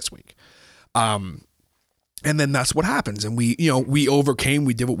happening this week. And then that's what happens. And we overcame,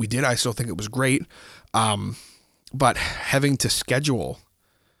 we did what we did. I still think it was great. But having to schedule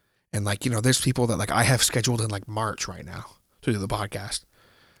and there's people that I have scheduled in March right now to do the podcast.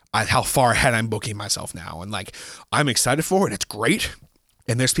 How far ahead I'm booking myself now. And I'm excited for it. It's great.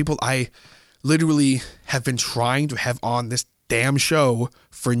 And there's people I literally have been trying to have on this damn show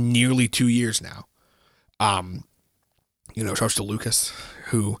for nearly 2 years now. Shout out to Lucas,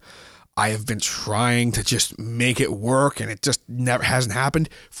 who I have been trying to just make it work, and it just never hasn't happened.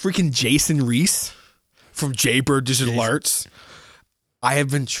 Freaking Jason Reese from Jaybird Digital Arts. I have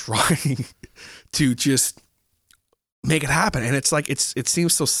been trying to just make it happen, and it's it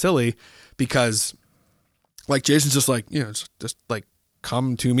seems so silly because Like Jason's just like, just like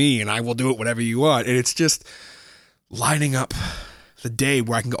come to me and I will do it whatever you want. And it's just lining up the day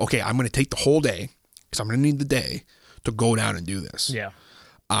where I can go, okay, I'm going to take the whole day because I'm going to need the day to go down and do this. Yeah.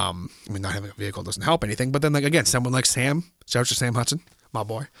 I mean, not having a vehicle doesn't help anything, but then like, again, someone like Sam, shout out to Sam Hudson, my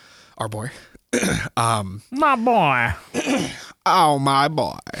boy, our boy. My boy. Oh, my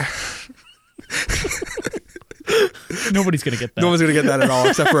boy. Nobody's going to get that. No one's going to get that at all,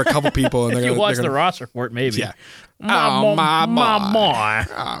 except for a couple people. And if you watch the Ross Report, maybe. Yeah. My boy.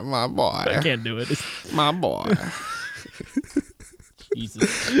 Oh, my boy. I can't do it. My boy.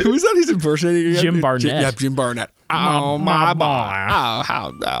 Jesus. Who's that he's impersonating again? Jim Barnett. Jim Barnett. Oh, my boy. Oh,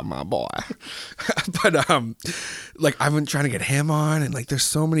 how my boy. But, like, I've been trying to get him on, and, like, there's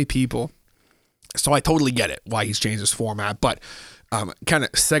so many people. So I totally get it, why he's changed his format. But kind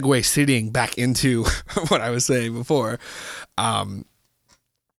of segue sitting back into what I was saying before, I've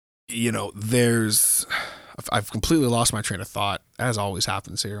completely lost my train of thought, as always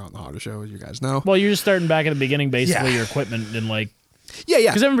happens here on the Hodder Show, as you guys know. Well, you're just starting back at the beginning, basically, your equipment and like... Yeah.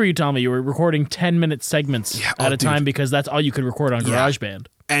 Because I remember you telling me you were recording 10-minute segments at a time because that's all you could record on GarageBand.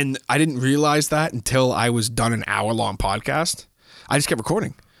 And I didn't realize that until I was done an hour-long podcast. I just kept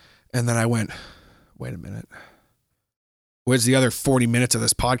recording. And then I went, wait a minute. Where's the other 40 minutes of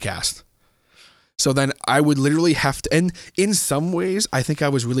this podcast? So then I would literally have to, and in some ways, I think I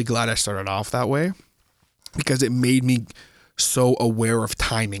was really glad I started off that way because it made me so aware of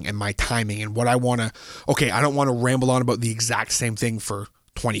timing and my timing and what I want to, okay, I don't want to ramble on about the exact same thing for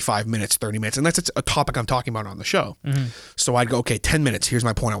 25 minutes, 30 minutes, unless it's a topic I'm talking about on the show. Mm-hmm. So I'd go, okay, 10 minutes, here's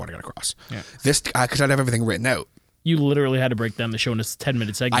my point I want to get across. Yeah. This, because I'd have everything written out. You literally had to break down the show in a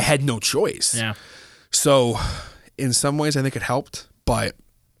 10-minute segment. I had no choice. Yeah. So in some ways, I think it helped, but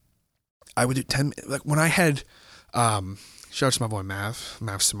I would do 10, like when I had, shout out to my boy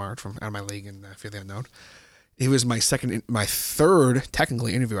Mav Smart from Out of My League and Fear the Unknown. It was my third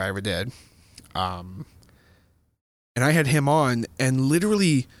technically interview I ever did. And I had him on and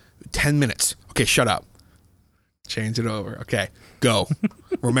literally 10 minutes. Okay, shut up. Change it over. Okay, go.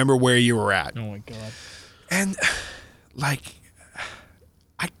 Remember where you were at. Oh my God. And like,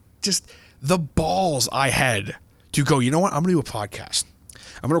 the balls I had to go, you know what? I'm going to do a podcast.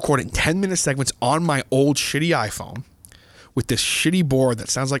 I'm going to record it in 10-minute segments on my old shitty iPhone with this shitty board that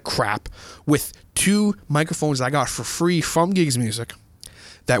sounds like crap with 2 microphones I got for free from Gigs Music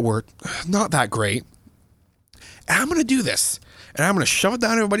that were not that great. And I'm going to do this. And I'm going to shove it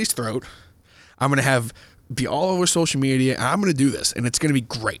down everybody's throat. I'm going to be all over social media. And I'm going to do this. And it's going to be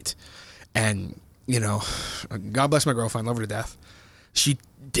great. And, God bless my girlfriend. Love her to death. She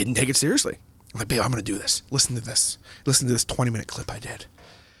didn't take it seriously. I'm like, babe, I'm going to do this. Listen to this. Listen to this 20-minute clip I did.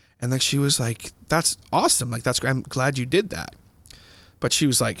 And then she was like, that's awesome. Like, that's great. I'm glad you did that. But she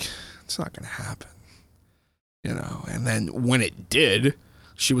was like, it's not going to happen. And then when it did,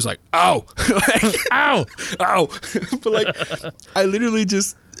 she was like, ow. Like, ow. But like, I literally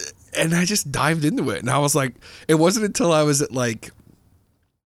just dived into it. And I was like, it wasn't until I was at like,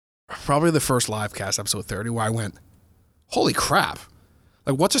 probably the first live cast, episode 30, where I went, holy crap.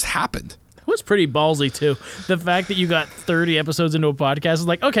 Like, what just happened? It was pretty ballsy, too. The fact that you got 30 episodes into a podcast is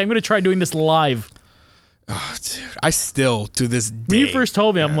like, okay, I'm going to try doing this live. Oh, dude. I still, to this day. When you first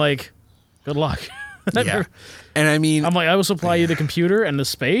told me, I'm like, good luck. Yeah. And I mean, I'm like, I will supply you the computer and the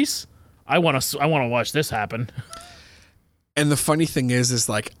space. I want to watch this happen. And the funny thing is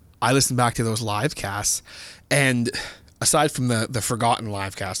like, I listen back to those live casts, and aside from the forgotten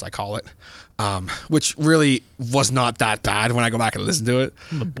live cast, I call it, which really was not that bad when I go back and listen to it.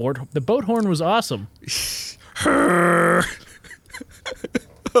 The boat horn was awesome.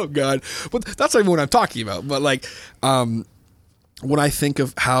 Oh God. But that's not even what I'm talking about. But like, when I think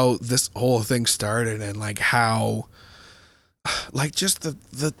of how this whole thing started and like how, like just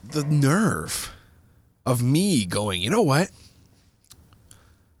the nerve of me going, you know what?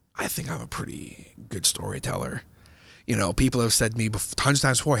 I think I'm a pretty good storyteller. People have said to me tons of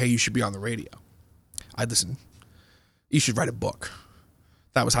times before, hey, you should be on the radio. I'd listen. You should write a book.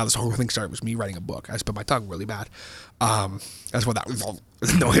 That was how this whole thing started, was me writing a book. I spit my tongue really bad. That's what that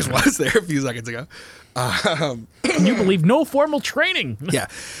noise was there a few seconds ago. Can you believe no formal training? Yeah.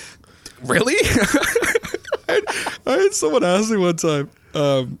 Really? I had someone ask me one time.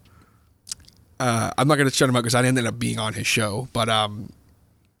 I'm not going to shout him out because I ended up being on his show, but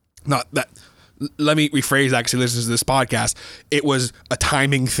not that. Let me rephrase that because he listens to this podcast. It was a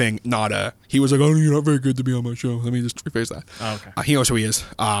timing thing, not a. He was like, "Oh, you're not very good to be on my show." Let me just rephrase that. Oh, okay. He knows who he is.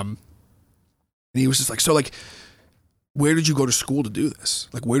 And he was just like, "So, like, where did you go to school to do this?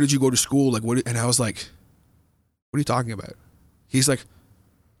 Like, where did you go to school? Like, what?" And I was like, "What are you talking about?" He's like,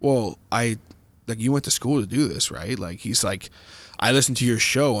 "Well, I you went to school to do this, right? Like, he's like, I listened to your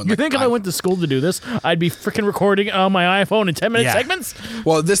show. And You think if I went to school to do this, I'd be freaking recording on my iPhone in 10-minute segments?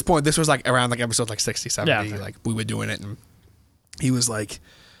 Well, at this point, this was like around like episode like 60, 70. Yeah. Like, we were doing it, and he was like,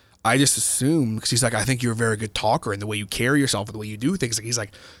 I just assumed, because he's like, I think you're a very good talker, and the way you carry yourself and the way you do things. Like, he's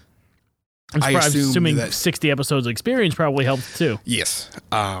like, I'm assuming that 60 episodes of experience probably helped too. Yes.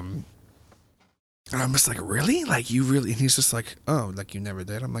 And I'm just like, really? Like, you really? And he's just like, oh, like, you never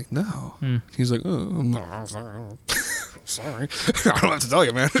did? I'm like, no. He's like, oh, no, sorry. Sorry. I don't have to tell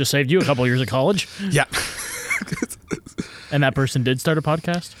you, man. Just saved you a couple years of college. Yeah. And that person did start a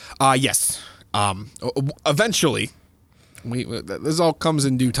podcast? Yes. Eventually, this all comes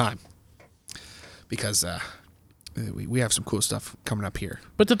in due time, because we have some cool stuff coming up here.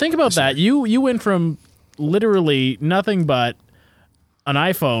 But to think about that, you went from literally nothing but an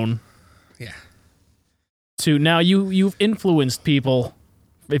iPhone, to now you've influenced people,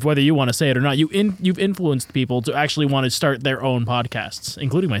 if whether you want to say it or not, you've influenced people to actually want to start their own podcasts,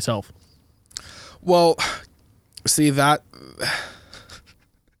 including myself. Well, see that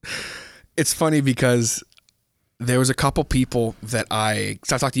it's funny because there was a couple people that I've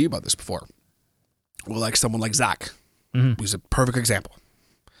talked to you about this before. Well, like someone like Zach, who's a perfect example,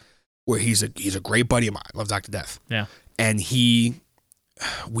 where he's a great buddy of mine. Love Zach to death. Yeah, and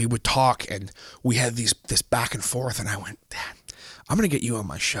we would talk, and we had this back and forth, and I went, Dad, I'm gonna get you on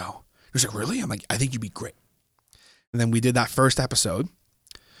my show. He was like, really? I'm like, I think you'd be great. And then we did that first episode,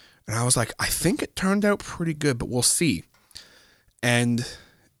 and I was like, I think it turned out pretty good, but we'll see. And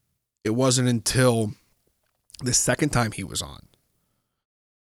it wasn't until the second time he was on,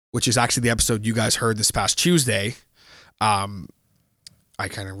 which is actually the episode you guys heard this past Tuesday. I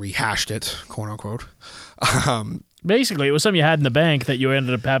kind of rehashed it, quote unquote. Basically, it was something you had in the bank that you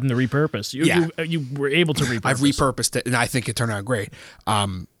ended up having to repurpose. You were able to repurpose. I've repurposed it, and I think it turned out great.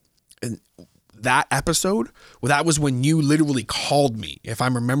 And that episode, well, that was when you literally called me. If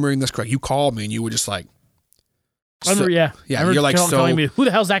I'm remembering this correct, you called me, and you were just like, I remember, yeah. You're like, calling me, who the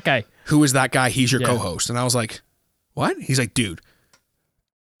hell's that guy? Who is that guy? He's your co-host. And I was like, what? He's like, dude.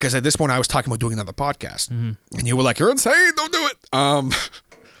 Because at this point, I was talking about doing another podcast. And you were like, you're insane. Don't do it.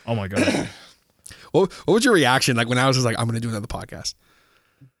 Oh, my God. What was your reaction like when I was just like, I'm going to do another podcast?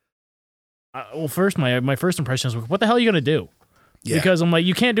 Well, first, my first impression was, what the hell are you going to do? Yeah. Because I'm like,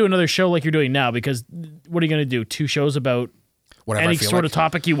 you can't do another show like you're doing now, because what are you going to do? 2 shows about whatever any sort of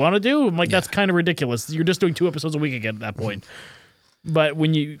topic you want to do? I'm like, that's kind of ridiculous. You're just doing 2 episodes a week again at that point. But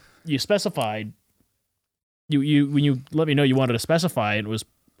when you specified, when you let me know you wanted to specify, it was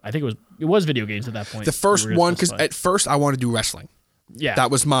video games at that point. The first one, because at first I wanted to do wrestling. Yeah.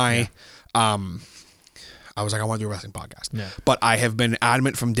 That was my, I was like, I want to do a wrestling podcast. Yeah. But I have been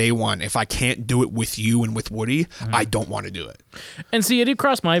adamant from day one, if I can't do it with you and with Woody, I don't want to do it. And see, it did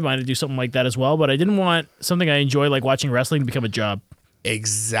cross my mind to do something like that as well, but I didn't want something I enjoy, like watching wrestling, to become a job.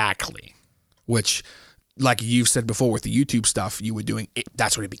 Exactly. Which, like you've said before with the YouTube stuff you were doing,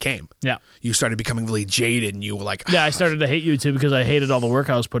 that's what it became. Yeah. You started becoming really jaded, and you were like... Yeah, I started to hate YouTube because I hated all the work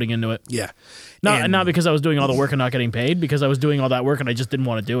I was putting into it. Yeah. Not because I was doing all the work and not getting paid, because I was doing all that work and I just didn't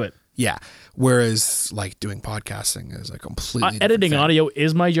want to do it. Yeah. Whereas, like, doing podcasting is a completely editing audio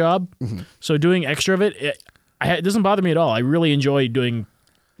is my job, so doing extra of it doesn't bother me at all. I really enjoy doing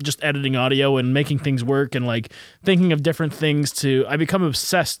just editing audio and making things work, and like thinking of different things I become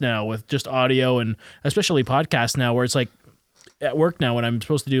obsessed now with just audio, and especially podcasts now, where it's like at work now when I'm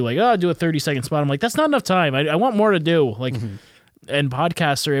supposed to do like, do a 30-second spot. I'm like, that's not enough time. I want more to do. Like, and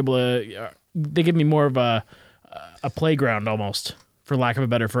podcasts are able to, they give me more of a playground almost, for lack of a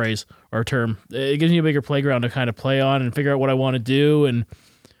better phrase or term. It gives me a bigger playground to kind of play on and figure out what I want to do. And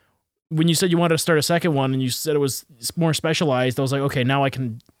when you said you wanted to start a second one and you said it was more specialized, I was like, okay, now I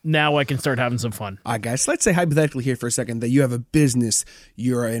can start having some fun. All right, guys, let's say hypothetically here for a second that you have a business,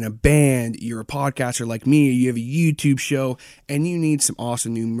 you're in a band, you're a podcaster like me, you have a YouTube show, and you need some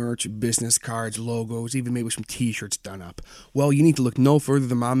awesome new merch, business cards, logos, even maybe some t-shirts done up. Well, you need to look no further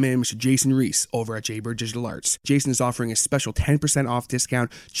than my man, Mr. Jason Reese, over at Jaybird Digital Arts. Jason is offering a special 10% off discount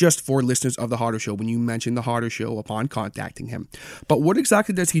just for listeners of The Hodder Show when you mention The Hodder Show upon contacting him. But what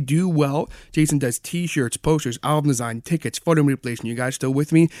exactly does he do? Well, Jason does t-shirts, posters, album design, tickets, photo manipulation. You guys still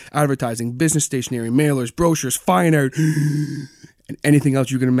with me? Advertising, business stationery, mailers, brochures, fine art, and anything else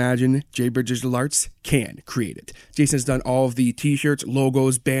you can imagine, Jaybird Digital Arts can create it. Jason has done all of the t-shirts,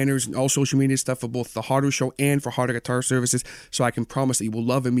 logos, banners, and all social media stuff for both The Hodder Show and for Hodder Guitar Services, so I can promise that you will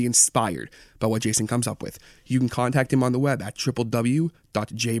love and be inspired by what Jason comes up with. You can contact him on the web at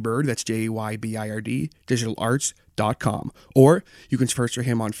www.jaybird, that's Jaybird, digitalarts.com, or you can search for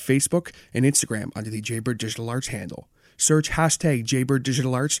him on Facebook and Instagram under the Jaybird Digital Arts handle. Search hashtag Jaybird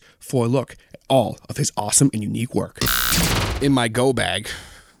Digital Arts for a look at all of his awesome and unique work. In my go bag,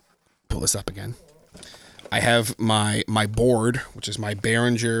 pull this up again, I have my board, which is my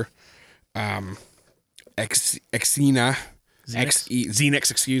Behringer Xena.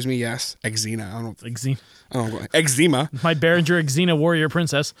 Xenix, excuse me, yes. Xena. I don't know. Eczema. My Behringer Xena Warrior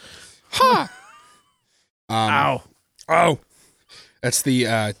Princess. Ha! Ow. Oh. That's the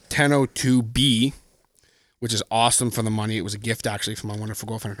 1002B, which is awesome for the money. It was a gift, actually, from my wonderful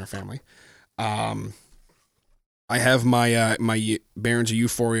girlfriend and her family. I have my my Behringer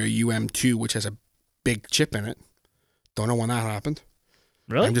Euphoria UM2, which has a big chip in it. Don't know when that happened.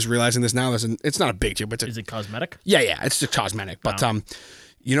 Really? I'm just realizing this now. It's not a big chip. Is it cosmetic? Yeah, it's just cosmetic. But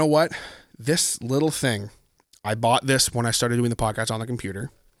you know what? This little thing, I bought this when I started doing the podcast on the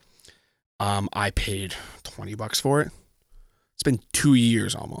computer. I paid $20 for it. It's been 2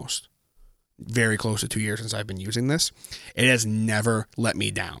 years almost. Very close to 2 years since I've been using this. It has never let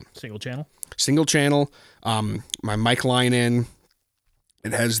me down. Single channel? Single channel. My mic line in.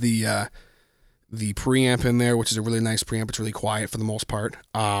 It has the preamp in there, which is a really nice preamp. It's really quiet for the most part.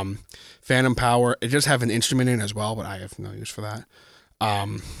 Phantom power. It does have an instrument in as well, but I have no use for that.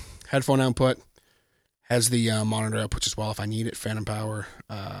 Headphone output. Has the monitor output as well if I need it. Phantom power.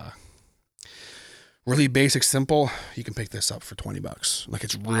 Really basic, simple. You can pick this up for $20. Like,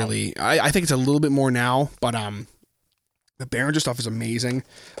 it's really, I think it's a little bit more now, but the Behringer stuff is amazing.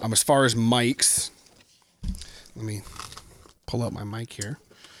 As far as mics, let me pull out my mic here.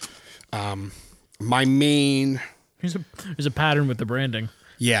 My main... There's a pattern with the branding.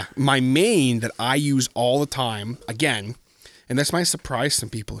 Yeah. My main that I use all the time, again, and this might surprise some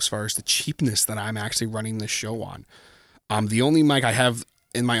people as far as the cheapness that I'm actually running this show on. The only mic I have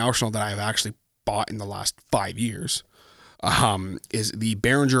in my arsenal that I have actually bought in the last 5 years is the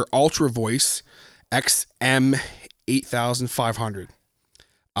Behringer Ultra Voice XM8500.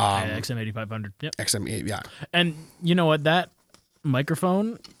 XM8500. Yep. XM8, yeah. And you know what? That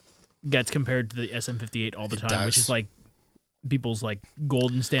microphone gets compared to the SM58 all the time, which is like people's like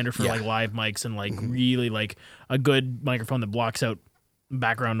golden standard for like live mics and like really like a good microphone that blocks out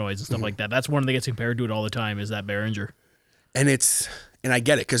background noise and stuff like that. That's one that gets compared to it all the time, is that Behringer. And I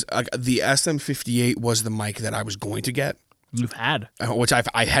get it, because the SM58 was the mic that I was going to get. You've had. Which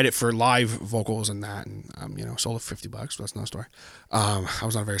I had it for live vocals and that, and sold it for $50. That's another story. I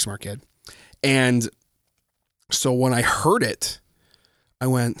was not a very smart kid. And so when I heard it, I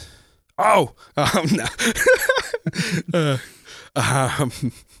went, oh, no.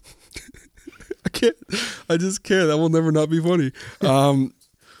 I can't. I just can't. That will never not be funny.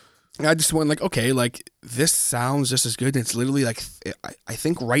 I just went like, okay, like this sounds just as good. And it's literally like, I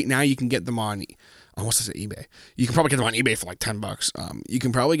think right now you can get them on, I almost said eBay. You can probably get them on eBay for like $10. You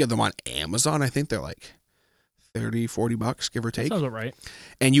can probably get them on Amazon. I think they're like $30-$40, give or take. Sounds about right.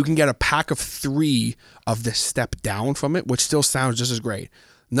 And you can get a pack of 3 of the step down from it, which still sounds just as great.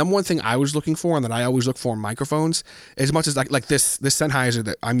 Number one thing I was looking for, and that I always look for in microphones, as much as like this Sennheiser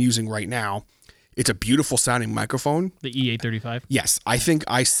that I'm using right now, it's a beautiful sounding microphone. The E835? Yes. I think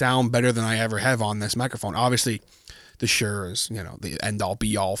I sound better than I ever have on this microphone. Obviously, the Shure is, the end all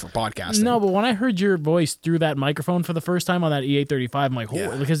be all for podcasting. No, but when I heard your voice through that microphone for the first time on that E835, I'm like,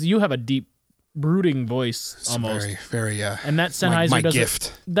 holy, because you have a deep, brooding voice almost. Very, very, and that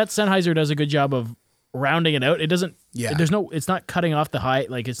Sennheiser that Sennheiser does a good job of rounding it out. It doesn't, it's not cutting off the high,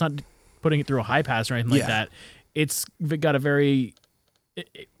 like it's not putting it through a high pass or anything like that. It's got a very,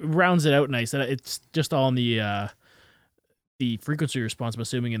 it rounds it out nice. It's just all in the frequency response, I'm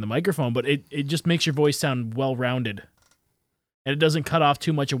assuming, in the microphone, but it just makes your voice sound well-rounded. And it doesn't cut off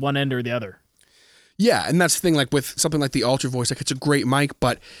too much of one end or the other. Yeah, and that's the thing, like with something like the Ultra Voice, like it's a great mic,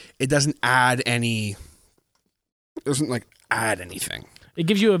 but it doesn't add anything. It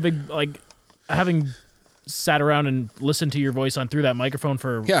gives you a big, like, having sat around and listened to your voice on through that microphone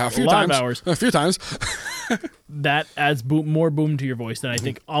for a lot of hours. A few times. That adds more boom to your voice than I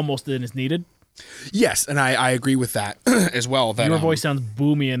think almost is needed. Yes, and I agree with that as well. That your voice sounds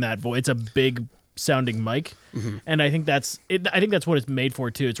boomy in that voice. It's a big sounding mic, and I think that's it. I think that's what it's made for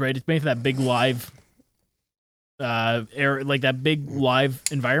too. It's made for that big live air, like that big live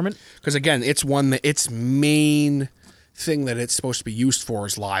environment. Because again, it's one that its main thing that it's supposed to be used for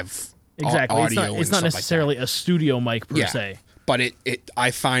is live audio. It's not necessarily a studio mic per se. But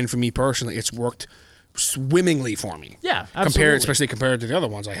I find for me personally, it's worked swimmingly for me. Yeah, absolutely. Especially compared to the other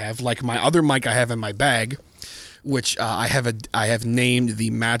ones I have. Like my other mic I have in my bag, which I have named the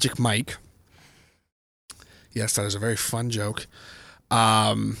Magic Mic. Yes, that is a very fun joke.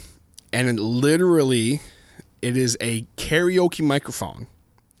 And it is a karaoke microphone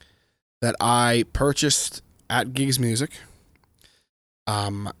that I purchased at Gigs Music.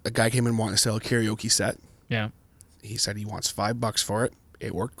 A guy came in wanting to sell a karaoke set. Yeah. He said he wants $5 for it.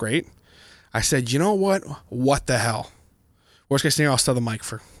 It worked great. I said, you know what? What the hell? Worst case scenario, I'll sell the mic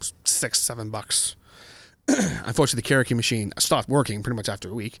for $6-7. Unfortunately, the karaoke machine stopped working pretty much after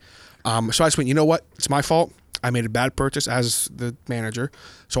a week. So I just went, you know what? It's my fault. I made a bad purchase as the manager.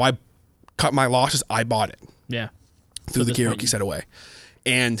 So I cut my losses. I bought it. Yeah. Threw the karaoke set away.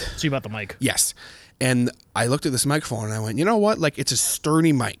 And so you bought the mic. Yes. And I looked at this microphone and I went, you know what? Like, it's a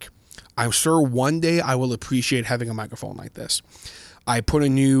sturdy mic. I'm sure one day I will appreciate having a microphone like this. I put a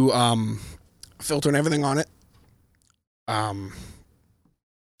new filter and everything on it.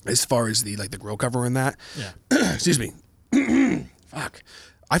 As far as the grill cover and that. Yeah. Excuse me. Fuck.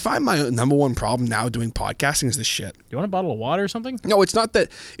 I find my number one problem now doing podcasting is this shit. Do you want a bottle of water or something? No, it's not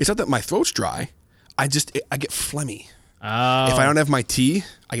that my throat's dry. I get phlegmy. Oh. If I don't have my tea,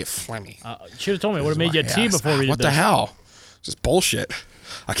 I get phlegmy. You should have told me. I would have made you a tea before we did What the hell? Just bullshit.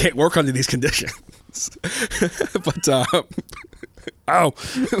 I can't work under these conditions. But, ow.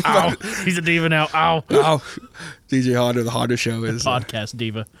 He's a diva now. Ow. Ow. DJ Hodder, the Hodder Show is Podcast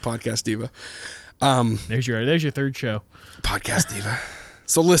diva. Podcast diva. There's your third show. Podcast diva.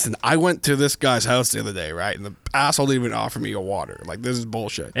 So listen, I went to this guy's house the other day, right? And the asshole didn't even offer me a water. Like, this is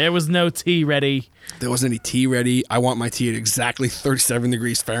bullshit. There was no tea ready. There wasn't any tea ready. I want my tea at exactly 37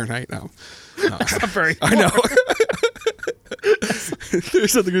 degrees Fahrenheit now. That's not very I know.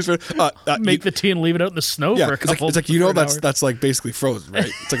 37 degrees Fahrenheit. Make the tea and leave it out in the snow for a couple. It's like you know that's like basically frozen,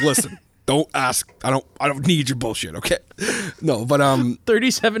 right? It's like, listen, don't ask. I don't need your bullshit, okay? No, but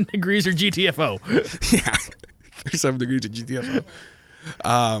 37 degrees or GTFO. Yeah, 37 degrees of GTFO.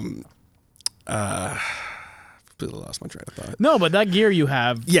 Completely lost my train of thought. No, but that gear you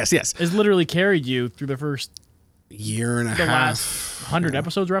have, yes, has literally carried you through the first year and a the half, last 100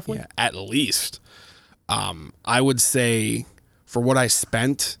 episodes, roughly. Yeah, at least. I would say for what I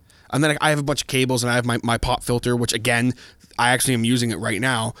spent, and then I have a bunch of cables, and I have my pop filter, which again, I actually am using it right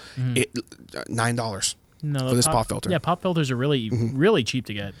now. It $9 for this pop filter. Yeah, pop filters are really cheap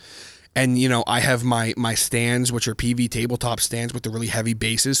to get. And, you know, I have my stands, which are PV tabletop stands with the really heavy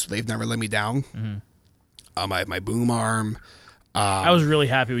bases, so they've never let me down. I have my boom arm. I was really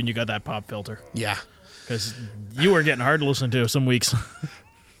happy when you got that pop filter. Yeah. Because you were getting hard to listen to some weeks.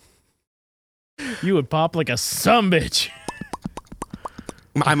 You would pop like a sumbitch.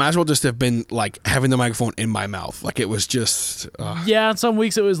 I might as well just have been, like, having the microphone in my mouth. Like, it was just... Yeah, some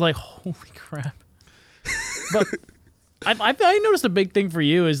weeks it was like, holy crap. But... I noticed a big thing for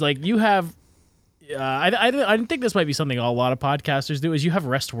you is like you have, I think this might be something a lot of podcasters do is you have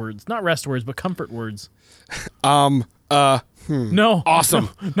rest words, not rest words, but comfort words. No. Awesome.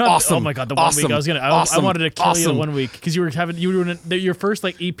 No, awesome. Oh my God. The one week I wanted to kill you the 1 week because you were doing your first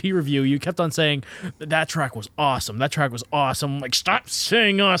like EP review. You kept on saying that track was awesome. That track was awesome. I'm like, stop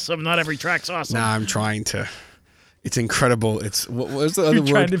saying awesome. Not every track's awesome. Nah, I'm trying to. It's incredible. It's what was the other You're word?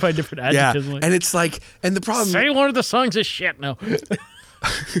 trying to find different adjectives. Yeah, like, and it's like, and the problem. Say one of the songs is shit. No.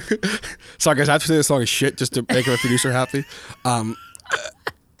 Sorry, guys. I have to say the song is shit just to make our producer happy. And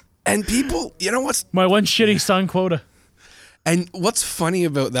people, you know what's my one shitty song quota. And what's funny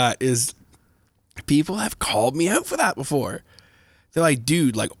about that is people have called me out for that before. They're like,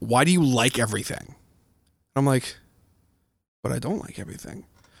 dude, like, why do you like everything? I'm like, but I don't like everything.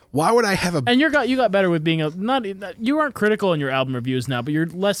 Why would I have a... And you got better with being you aren't critical in your album reviews now, but you're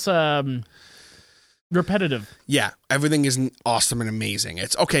less repetitive. Yeah, everything isn't awesome and amazing.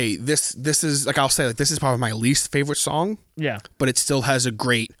 It's okay. This is like I'll say like this is probably my least favorite song. Yeah, but it still has a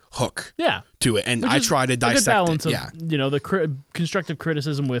great hook. Yeah, to it, and I try to dissect a good balance it. Of, you know, the constructive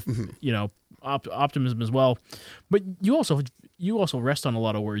criticism with you know optimism as well. But you also rest on a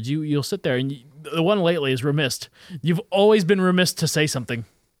lot of words. You'll sit there and the one lately is remiss. You've always been remiss to say something.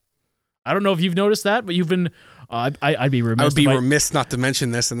 I don't know if you've noticed that, but you've been. I'd be remiss. I would be remiss not to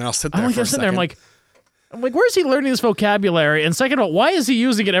mention this, and then I'll sit there. For a second. I'm like, where's he learning this vocabulary? And second of all, why is he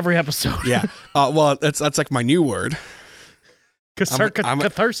using it every episode? Yeah. Well, that's like my new word. Catharsis.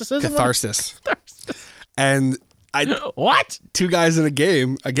 Catharsis. And what? Two guys in a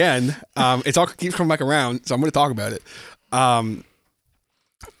game again. It's all keeps coming back around, so I'm going to talk about it.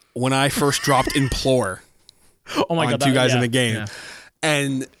 When I first dropped Implore. Oh my God! Two guys in a game,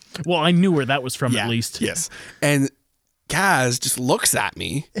 and. Well, I knew where that was from at least. Yes. And Kaz just looks at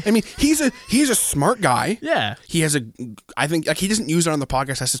me. I mean, he's a smart guy. Yeah. He has I think like he doesn't use it on the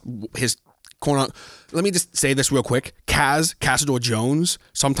podcast. That's just his corner. Let me just say this real quick. Cazador Jones,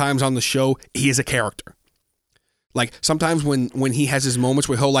 sometimes on the show, he is a character. Like sometimes when he has his moments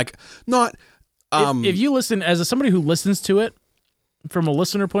where he'll like not if you listen as somebody who listens to it from a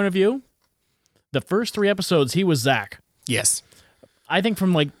listener point of view, the first 3 episodes he was Zach. Yes. I think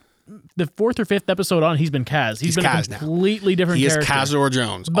from like the 4th or 5th episode on, he's been Kaz. He's been Kaz a completely different character. He is Kaz or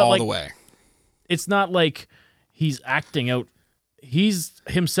Jones But, all like, the way. It's not like he's acting out. He's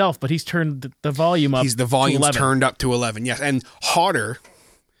himself, but he's turned the volume up. The volume's to 11. turned up to 11. Yes, and Hodder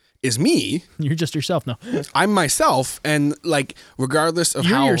is me. You're just yourself now. I'm myself, and like regardless of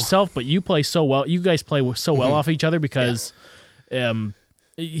You're how yourself, but you play so well. You guys play so well off each other because,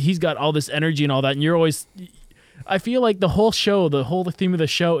 he's got all this energy and all that, and you're always. I feel like the whole show, the whole theme of the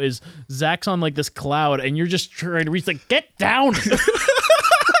show is Zach's on like this cloud, and you're just trying to reach like, get down.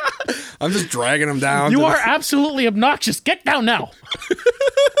 I'm just dragging him down. You are absolutely obnoxious. Get down now.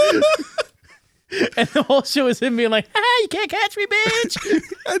 And the whole show is him being like, you can't catch me, bitch.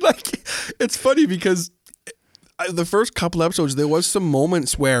 And like, it's funny because the first couple episodes, there was some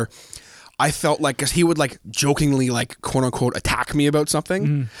moments where I felt like, because he would like jokingly like quote unquote attack me about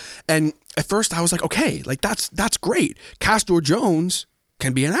something. And at first I was like, okay, like that's great. Castor Jones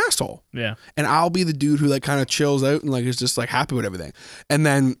can be an asshole. Yeah. And I'll be the dude who like kind of chills out and like is just like happy with everything. And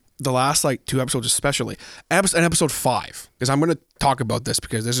then the last like 2 episodes especially, and episode 5, because I'm going to talk about this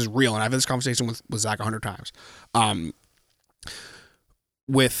because this is real and I've had this conversation with Zach 100 times.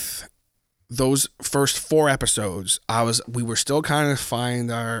 With those first 4 episodes, we were still kind of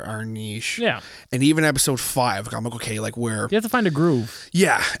find our niche. Yeah. And even episode 5, I'm like, okay, like where You have to find a groove.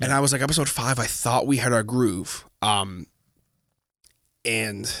 yeah. And I was like, episode 5, I thought we had our groove. And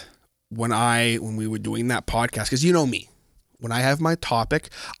when we were doing that podcast, because you know me, when I have my topic,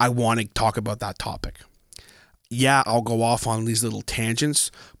 I want to talk about that topic. Yeah, I'll go off on these little tangents,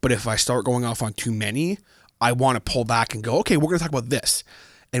 but if I start going off on too many, I want to pull back and go, okay, we're going to talk about this.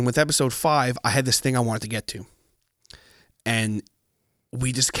 And with episode 5, I had this thing I wanted to get to. And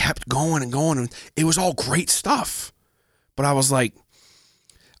we just kept going and going, and it was all great stuff. But I was like,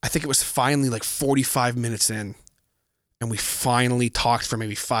 I think it was finally like 45 minutes in, and we finally talked for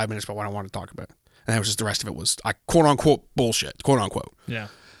maybe 5 minutes about what I wanted to talk about. And that was just the rest of it was quote unquote bullshit, quote unquote. Yeah.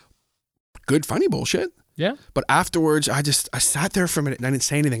 Good, funny bullshit. Yeah. But afterwards, I sat there for a minute and I didn't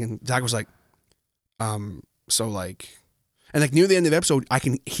say anything. And Zach was like, so like, and like near the end of the episode, I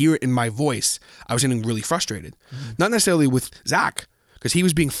can hear it in my voice. I was getting really frustrated. Not necessarily with Zach, because he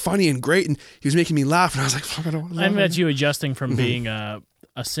was being funny and great and he was making me laugh. And I was like, fuck, I don't want to laugh. I met you adjusting from being a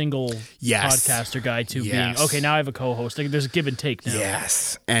single Yes. podcaster guy to Yes. being, okay, now I have a co-host. Like, there's a give and take now.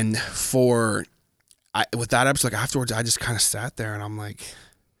 Yes. And with that episode, like afterwards, I just kind of sat there and I'm like,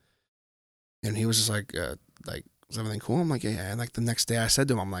 and he was just like, is everything cool? I'm like, yeah. And like the next day I said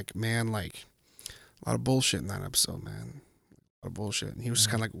to him, I'm like, man, like a lot of bullshit in that episode, man. A lot of bullshit. And he was just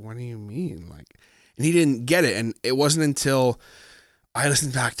kind of like, what do you mean? Like, and he didn't get it. And it wasn't until I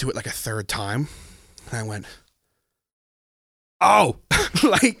listened back to it like a 3rd time and I went, oh,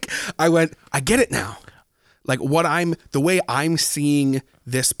 like I get it now. Like the way I'm seeing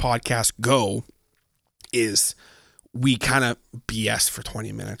this podcast go is we kind of BS for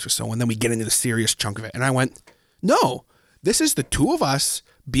 20 minutes or so, and then we get into the serious chunk of it. And I went, no, this is the two of us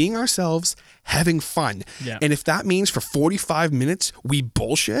being ourselves, having fun. Yeah. And if that means for 45 minutes we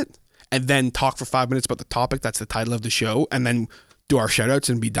bullshit and then talk for 5 minutes about the topic that's the title of the show and then do our shoutouts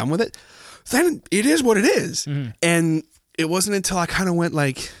and be done with it, then it is what it is. And it wasn't until I kind of went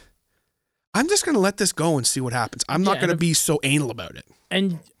like, I'm just going to let this go and see what happens. I'm not going to be so anal about it.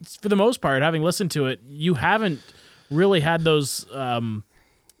 And for the most part, having listened to it, you haven't really had those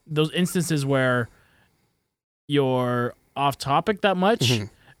instances where you're off topic that much.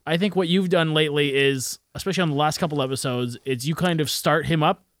 I think what you've done lately is, especially on the last couple episodes, is you kind of start him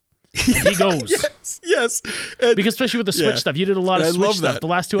up and he goes. Yes. And because especially with the Switch stuff, you did a lot of I Switch love stuff. that. The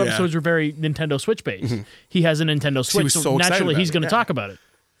last 2 episodes were very Nintendo Switch based. He has a Nintendo Switch, was so so excited naturally about he's it. going to talk about it.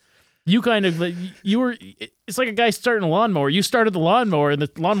 You kind of, it's like a guy starting a lawnmower. You started the lawnmower and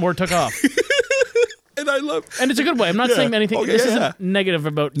the lawnmower took off. And I love, And it's a good way. I'm not saying anything. Okay, this yeah. isn't negative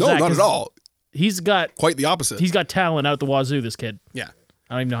about no, Zach. not at all. He's got Quite the opposite. He's got talent out the wazoo, this kid. Yeah.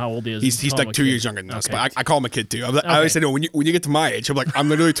 I don't even know how old he is. He's Call him like a 2 kid. years younger than us, Okay. but I call him a kid too. I always say, no, when you get to my age, I'm like, I'm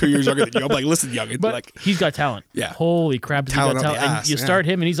literally 2 years younger than you. I'm like, listen, youngin. But Like, he's got talent. Yeah. Holy crap, does Talent he got up the talent. ass, And you yeah. start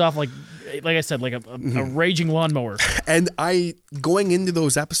him and he's off like I said, like a raging lawnmower. and going into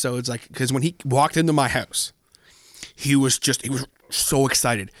those episodes, like, because when he walked into my house, he was so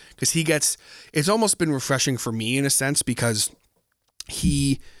excited because it's almost been refreshing for me in a sense because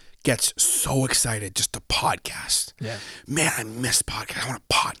he gets so excited just to podcast. Yeah. Man, I miss podcast. I want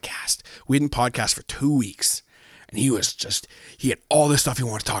to podcast. We didn't podcast for 2 weeks and he had all this stuff he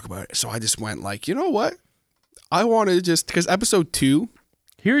wanted to talk about. So I just went like, you know what? I want to because episode 2.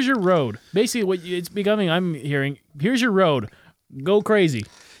 Here's your road. Basically, what it's becoming, I'm hearing, here's your road. Go crazy.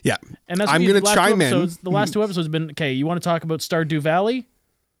 Yeah. And that's I'm what going to last chime two in. episodes, the last two episodes have been, okay, you want to talk about Stardew Valley?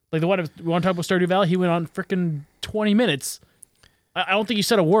 Like, we want to talk about Stardew Valley? He went on freaking 20 minutes. I don't think he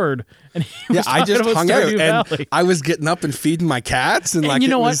said a word. And he was I just about hung Stardew out, Valley. and I was getting up and feeding my cats, and like, you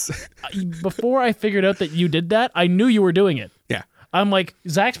know it what? was... Before I figured out that you did that, I knew you were doing it. Yeah. I'm like,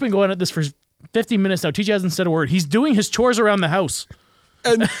 Zach's been going at this for 50 minutes now. TJ hasn't said a word. He's doing his chores around the house.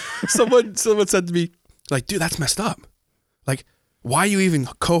 And someone said to me, like, dude, that's messed up. Like, why are you even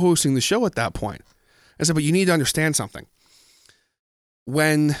co-hosting the show at that point? I said, but you need to understand something.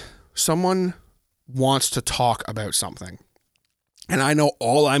 When someone wants to talk about something, and I know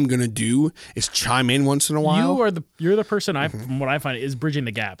all I'm going to do is chime in once in a while. You're the person, from what I find, is bridging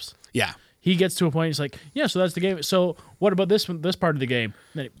the gaps. Yeah. He gets to a point, he's like, yeah, so that's the game. So what about this part of the game?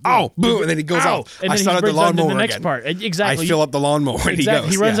 And then boom, and then he goes out. And I then started he the lawnmower the next again. part. Exactly. I fill up the lawnmower and he goes.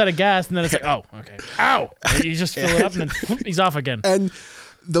 He runs yeah. out of gas, and then it's like, oh, okay. Ow. And you just fill it up, and then he's off again. And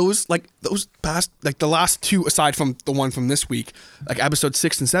those past, like the last two, aside from the one from this week, like episode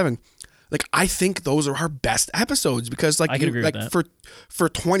 6 and 7, like I think those are our best episodes because like I can agree with that. for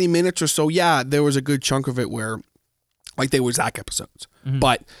 20 minutes or so, yeah, there was a good chunk of it where like they were Zach episodes. Mm-hmm.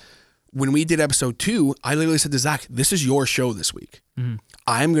 But when we did episode 2, I literally said to Zach, this is your show this week. Mm-hmm.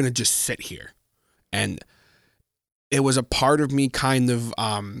 I'm going to just sit here. And it was a part of me kind of,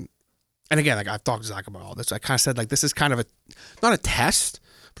 and again, like I've talked to Zach about all this. I kind of said like, this is kind of not a test,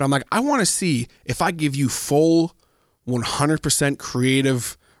 but I'm like, I want to see if I give you full 100%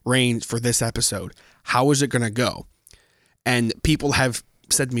 creative range for this episode, how is it going to go? And people have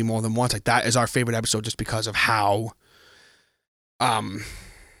said to me more than once, like that is our favorite episode just because of how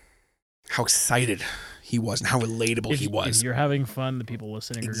excited he was and how relatable he was. If you're having fun, the people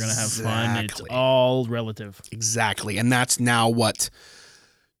listening are going to have fun. It's all relative. Exactly. And that's now what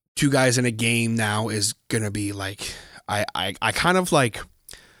Two Guys in a Game now is going to be like. I kind of like,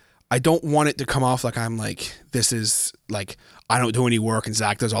 I don't want it to come off like I'm like, this is like, I don't do any work and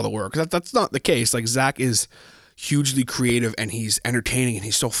Zach does all the work. That's not the case. Like Zach is hugely creative and he's entertaining and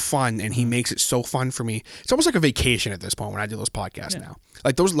he's so fun and he makes it so fun for me. It's almost like a vacation at this point when I do those podcasts now.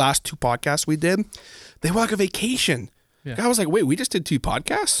 Like those last 2 podcasts we did, they were like a vacation. Yeah. I was like, wait, we just did 2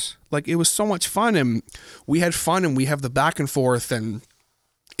 podcasts? Like it was so much fun and we had fun and we have the back and forth and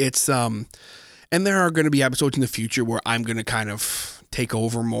it's, and there are going to be episodes in the future where I'm going to kind of take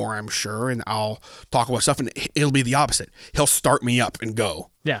over more, I'm sure, and I'll talk about stuff and it'll be the opposite. He'll start me up and go.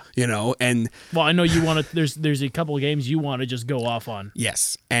 Yeah. You know, and well, I know you want to, there's a couple of games you want to just go off on.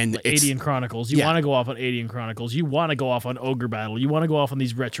 Yes. And like 80 Chronicles. You want to go off on 80 Chronicles. You want to go off on Ogre Battle. You want to go off on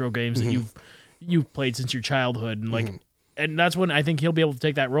these retro games that you've played since your childhood. And like, and that's when I think he'll be able to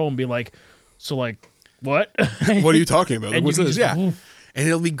take that role and be like, so like, what? What are you talking about? And what's this? Just, yeah. And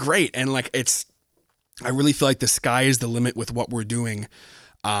it'll be great. And like, I really feel like the sky is the limit with what we're doing.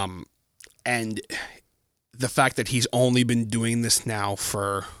 And the fact that he's only been doing this now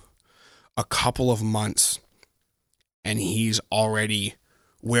for a couple of months and he's already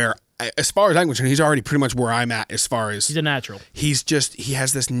where, as far as I'm concerned, he's already pretty much where I'm at as far as he's a natural. He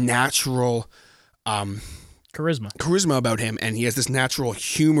has this natural charisma about him. And he has this natural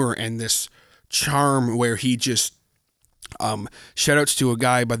humor and this charm where he just, shout outs to a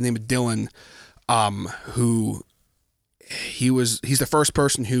guy by the name of Dylan, who he's the first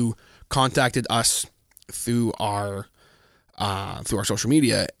person who contacted us through our social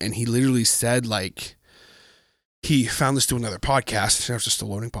media, and he literally said like he found this through another podcast. It was just a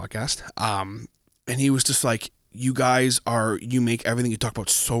loading podcast, and he was just like, you guys you make everything you talk about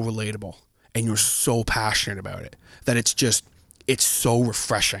so relatable, and you're so passionate about it that it's so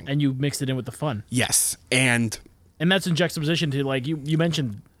refreshing, and you mixed it in with the fun. Yes, and that's in juxtaposition to like you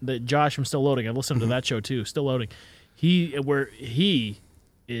mentioned that Josh from Still Loading. I listened to that show too, Still Loading. He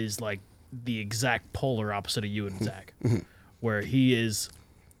is like the exact polar opposite of you and Zach, where he is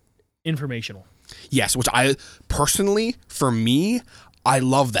informational. Yes, which I personally, for me, I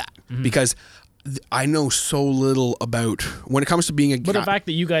love that because I know so little about when it comes to being a. But the fact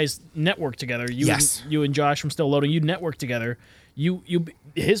that you guys network together, you and Josh from Still Loading, you network together. You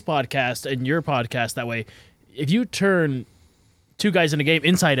his podcast and your podcast that way. If you turn Two Guys in a Game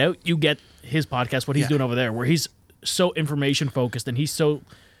inside out, you get his podcast, what he's doing over there, where he's so information focused and he's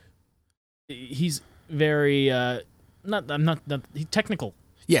very he's technical.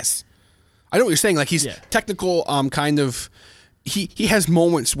 Yes, I know what you're saying. Like he's technical, kind of. He has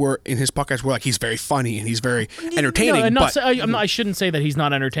moments where in his podcast where like he's very funny and he's very entertaining. I shouldn't say that he's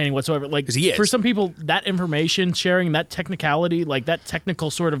not entertaining whatsoever. Like he is. For some people, that information sharing, that technicality, like that technical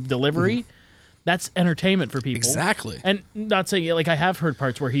sort of delivery. That's entertainment for people. Exactly. And not saying, like, I have heard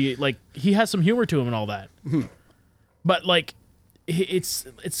parts where he has some humor to him and all that. But, like,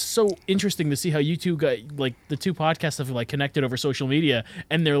 it's so interesting to see how you two got, like, the two podcasts have, like, connected over social media,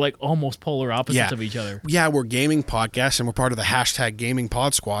 and they're, like, almost polar opposites of each other. Yeah, we're gaming podcasts, and we're part of the hashtag Gaming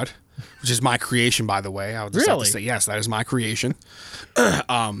Pod Squad, which is my creation, by the way. I would just have to say, yes, that is my creation.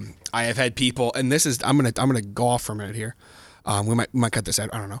 I have had people, and this is, I'm gonna go off for a minute here. We might cut this out.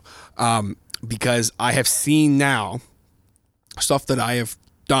 I don't know, because I have seen now stuff that I have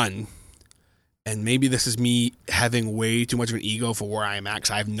done. And maybe this is me having way too much of an ego for where I am at,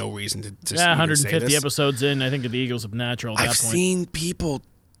 because I have no reason to even 150 say this. episodes in, I think the ego's natural at that point. I've seen people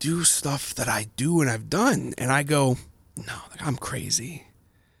do stuff that I do and I've done, and I go, no, I'm crazy.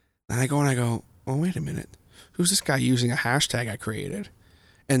 And I go, oh, wait a minute. Who's this guy using a hashtag I created?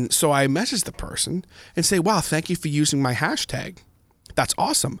 And so I message the person and say, wow, thank you for using my hashtag. That's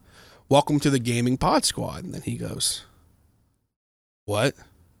awesome. Welcome to the Gaming Pod Squad. And then he goes, what?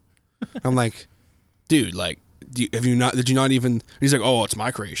 I'm like, dude, like, did you not even, he's like, oh, it's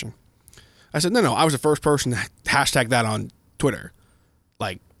my creation. I said, no, I was the first person to hashtag that on Twitter.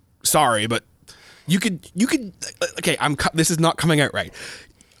 Like, sorry, but you could, okay, this is not coming out right.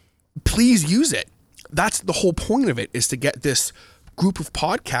 Please use it. That's the whole point of it, is to get this group of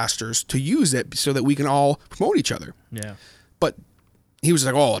podcasters to use it so that we can all promote each other. Yeah. But he was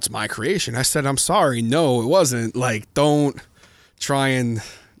like, oh, it's my creation. I said, I'm sorry. No, it wasn't. Like, don't try and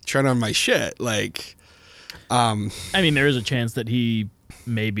tread on my shit. Like, I mean, there is a chance that he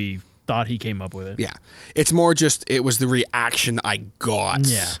maybe thought he came up with it. Yeah. It's more just, it was the reaction I got.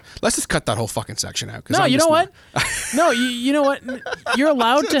 Yeah. Let's just cut that whole fucking section out. No, you know what? No, you know what? You're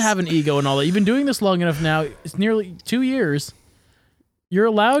allowed to have an ego and all that. You've been doing this long enough now. It's nearly 2 years. You're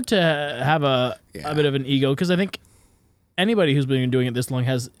allowed to have a bit of an ego, because I think anybody who's been doing it this long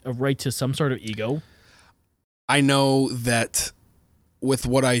has a right to some sort of ego. I know that with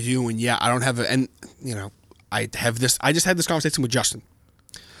what I do, and I don't have and you know, I just had this conversation with Justin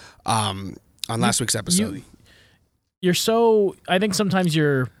on last week's episode. I think sometimes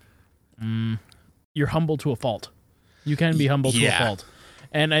you're humble to a fault. You can be humble to a fault.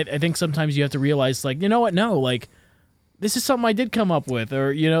 And I think sometimes you have to realize, like, you know what? No, like, this is something I did come up with,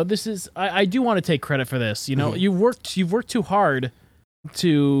 or, you know, this is, I do want to take credit for this. You know, you've worked too hard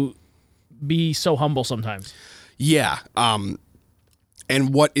to be so humble sometimes. Yeah.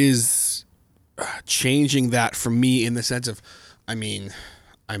 And what is changing that for me, in the sense of, I mean,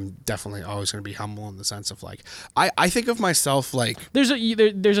 I'm definitely always going to be humble in the sense of, like, I think of myself like there's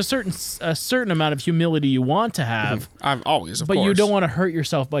a certain amount of humility you want to have. I'm always, of course. But you don't want to hurt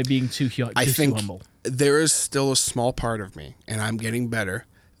yourself by being too humble. There is still a small part of me, and I'm getting better,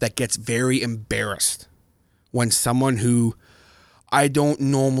 that gets very embarrassed when someone who I don't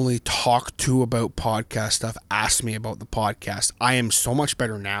normally talk to about podcast stuff asks me about the podcast. I am so much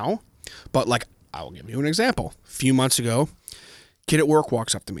better now, but, like, I will give you an example. A few months ago, kid at work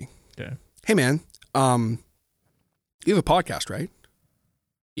walks up to me. Okay. Hey, man, you have a podcast, right?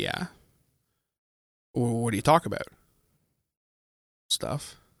 Yeah. Well, what do you talk about?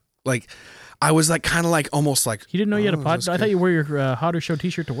 Stuff. Like, I was, like, kind of like, almost like, he didn't know you had a podcast. I thought you wear your Hodder Show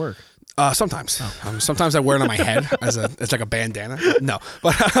t-shirt to work. Sometimes. Oh. Sometimes I wear it on my head it's like a bandana. No,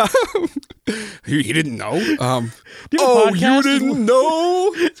 but you didn't know. You didn't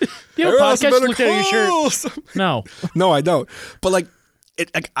know? You have a podcast? Look at your shirt. No, I don't. But, like,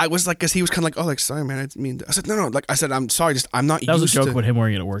 I was like, because he was kind of like, oh, like, sorry, man, I didn't mean to. I said, no, like, I said, I'm sorry, just, I'm not used to. That was a joke about him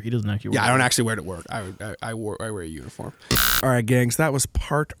wearing it at work. He doesn't actually wear it. Yeah, I don't actually wear it at work. I wear a uniform. All right, gangs, that was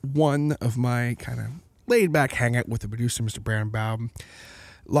part one of my kind of laid back hangout with the producer, Mr. Brandon Baum.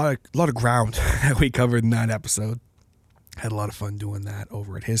 A lot of ground that we covered in that episode. Had a lot of fun doing that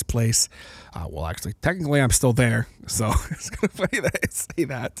over at his place. Well, actually, technically, I'm still there, so it's kind of funny that I say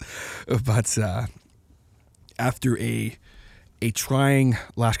that. But after a trying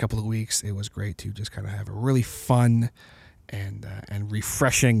last couple of weeks, it was great to just kind of have a really fun and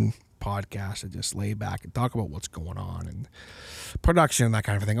refreshing podcast and just lay back and talk about what's going on and production and that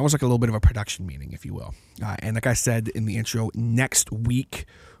kind of thing. Almost like a little bit of a production meeting, if you will. And like I said in the intro, next week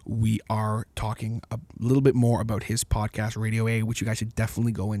we are talking a little bit more about his podcast, Radio A, which you guys should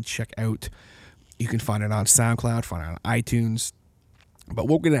definitely go and check out. You can find it on SoundCloud, find it on iTunes. But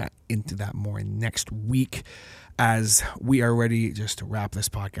we'll get into that more next week, as we are ready just to wrap this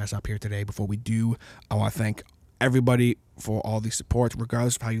podcast up here today. Before we do, I want to thank everybody for all the support,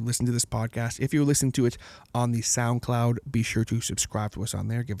 regardless of how you listen to this podcast. If you're listening to it on the SoundCloud, be sure to subscribe to us on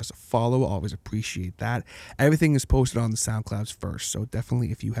there. Give us a follow. Always appreciate that. Everything is posted on the SoundClouds first, so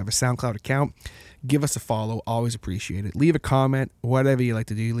definitely, if you have a SoundCloud account, give us a follow. Always appreciate it. Leave a comment, whatever you like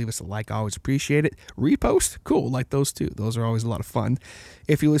to do. Leave us a like. Always appreciate it. Repost, cool. Like those too. Those are always a lot of fun.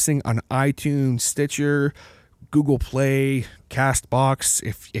 If you're listening on iTunes, Stitcher, Google Play, Castbox.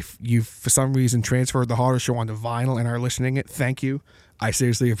 If you've for some reason transferred the Hodder Show onto vinyl and are listening it, thank you. I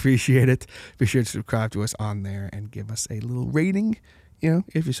seriously appreciate it. Be sure to subscribe to us on there and give us a little rating,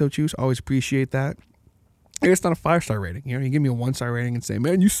 if you so choose. Always appreciate that. It's not a 5-star rating. You give me a 1-star rating and say,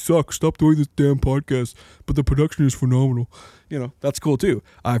 man, you suck. Stop doing this damn podcast. But the production is phenomenal. That's cool too.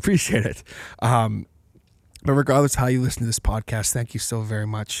 I appreciate it. But regardless of how you listen to this podcast, thank you so very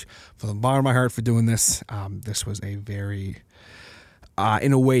much from the bottom of my heart for doing this. This was a very,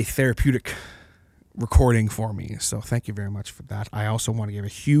 in a way, therapeutic recording for me. So thank you very much for that. I also want to give a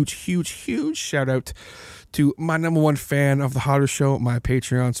huge, huge, huge shout out to my number one fan of the Hodder Show, my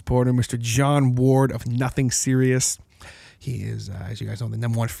Patreon supporter, Mr. John Ward of Nothing Serious. He is, as you guys know, the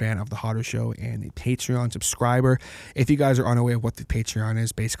number one fan of the Hodder Show and a Patreon subscriber. If you guys are unaware of what the Patreon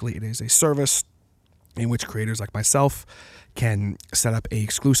is, basically it is a service in which creators like myself can set up a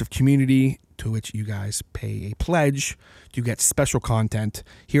exclusive community to which you guys pay a pledge to get special content.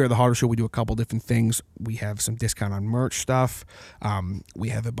 Here at the Hodder Show, we do a couple different things. We have some discount on merch stuff. We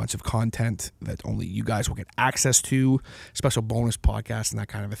have a bunch of content that only you guys will get access to, special bonus podcasts and that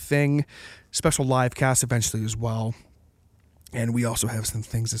kind of a thing, special live casts eventually as well. And we also have some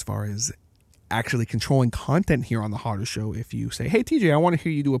things as far as actually controlling content here on the Hodder Show. If you say, hey, TJ, I want to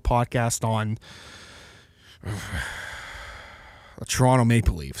hear you do a podcast on Toronto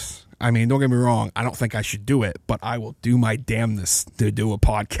Maple Leafs. I mean, don't get me wrong, I don't think I should do it, but I will do my damnness to do a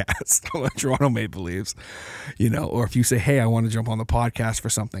podcast on the Toronto Maple Leafs. Or if you say, hey, I want to jump on the podcast for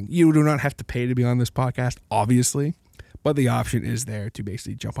something, you do not have to pay to be on this podcast, obviously, but the option is there to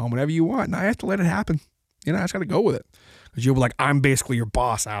basically jump on whatever you want, and I have to let it happen. I just got to go with it. Because you'll be like, I'm basically your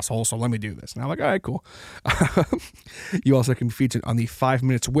boss, asshole, so let me do this. And I'm like, all right, cool. You also can be featured on the 5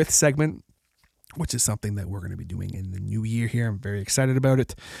 Minutes With segment, which is something that we're going to be doing in the new year here. I'm very excited about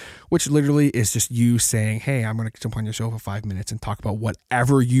it, which literally is just you saying, hey, I'm going to jump on your show for 5 minutes and talk about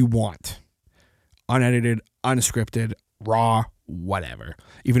whatever you want. Unedited, unscripted, raw, whatever.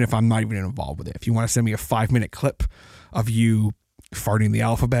 Even if I'm not even involved with it. If you want to send me a 5-minute clip of you farting the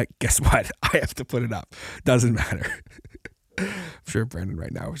alphabet, guess what? I have to put it up. Doesn't matter. I'm sure Brandon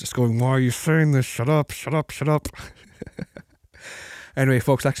right now is just going, why are you saying this? Shut up, shut up, shut up. Anyway,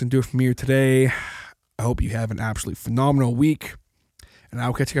 folks, that's going to do it from here today. I hope you have an absolutely phenomenal week. And I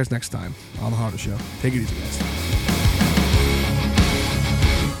will catch you guys next time on The Hodder Show. Take it easy, guys.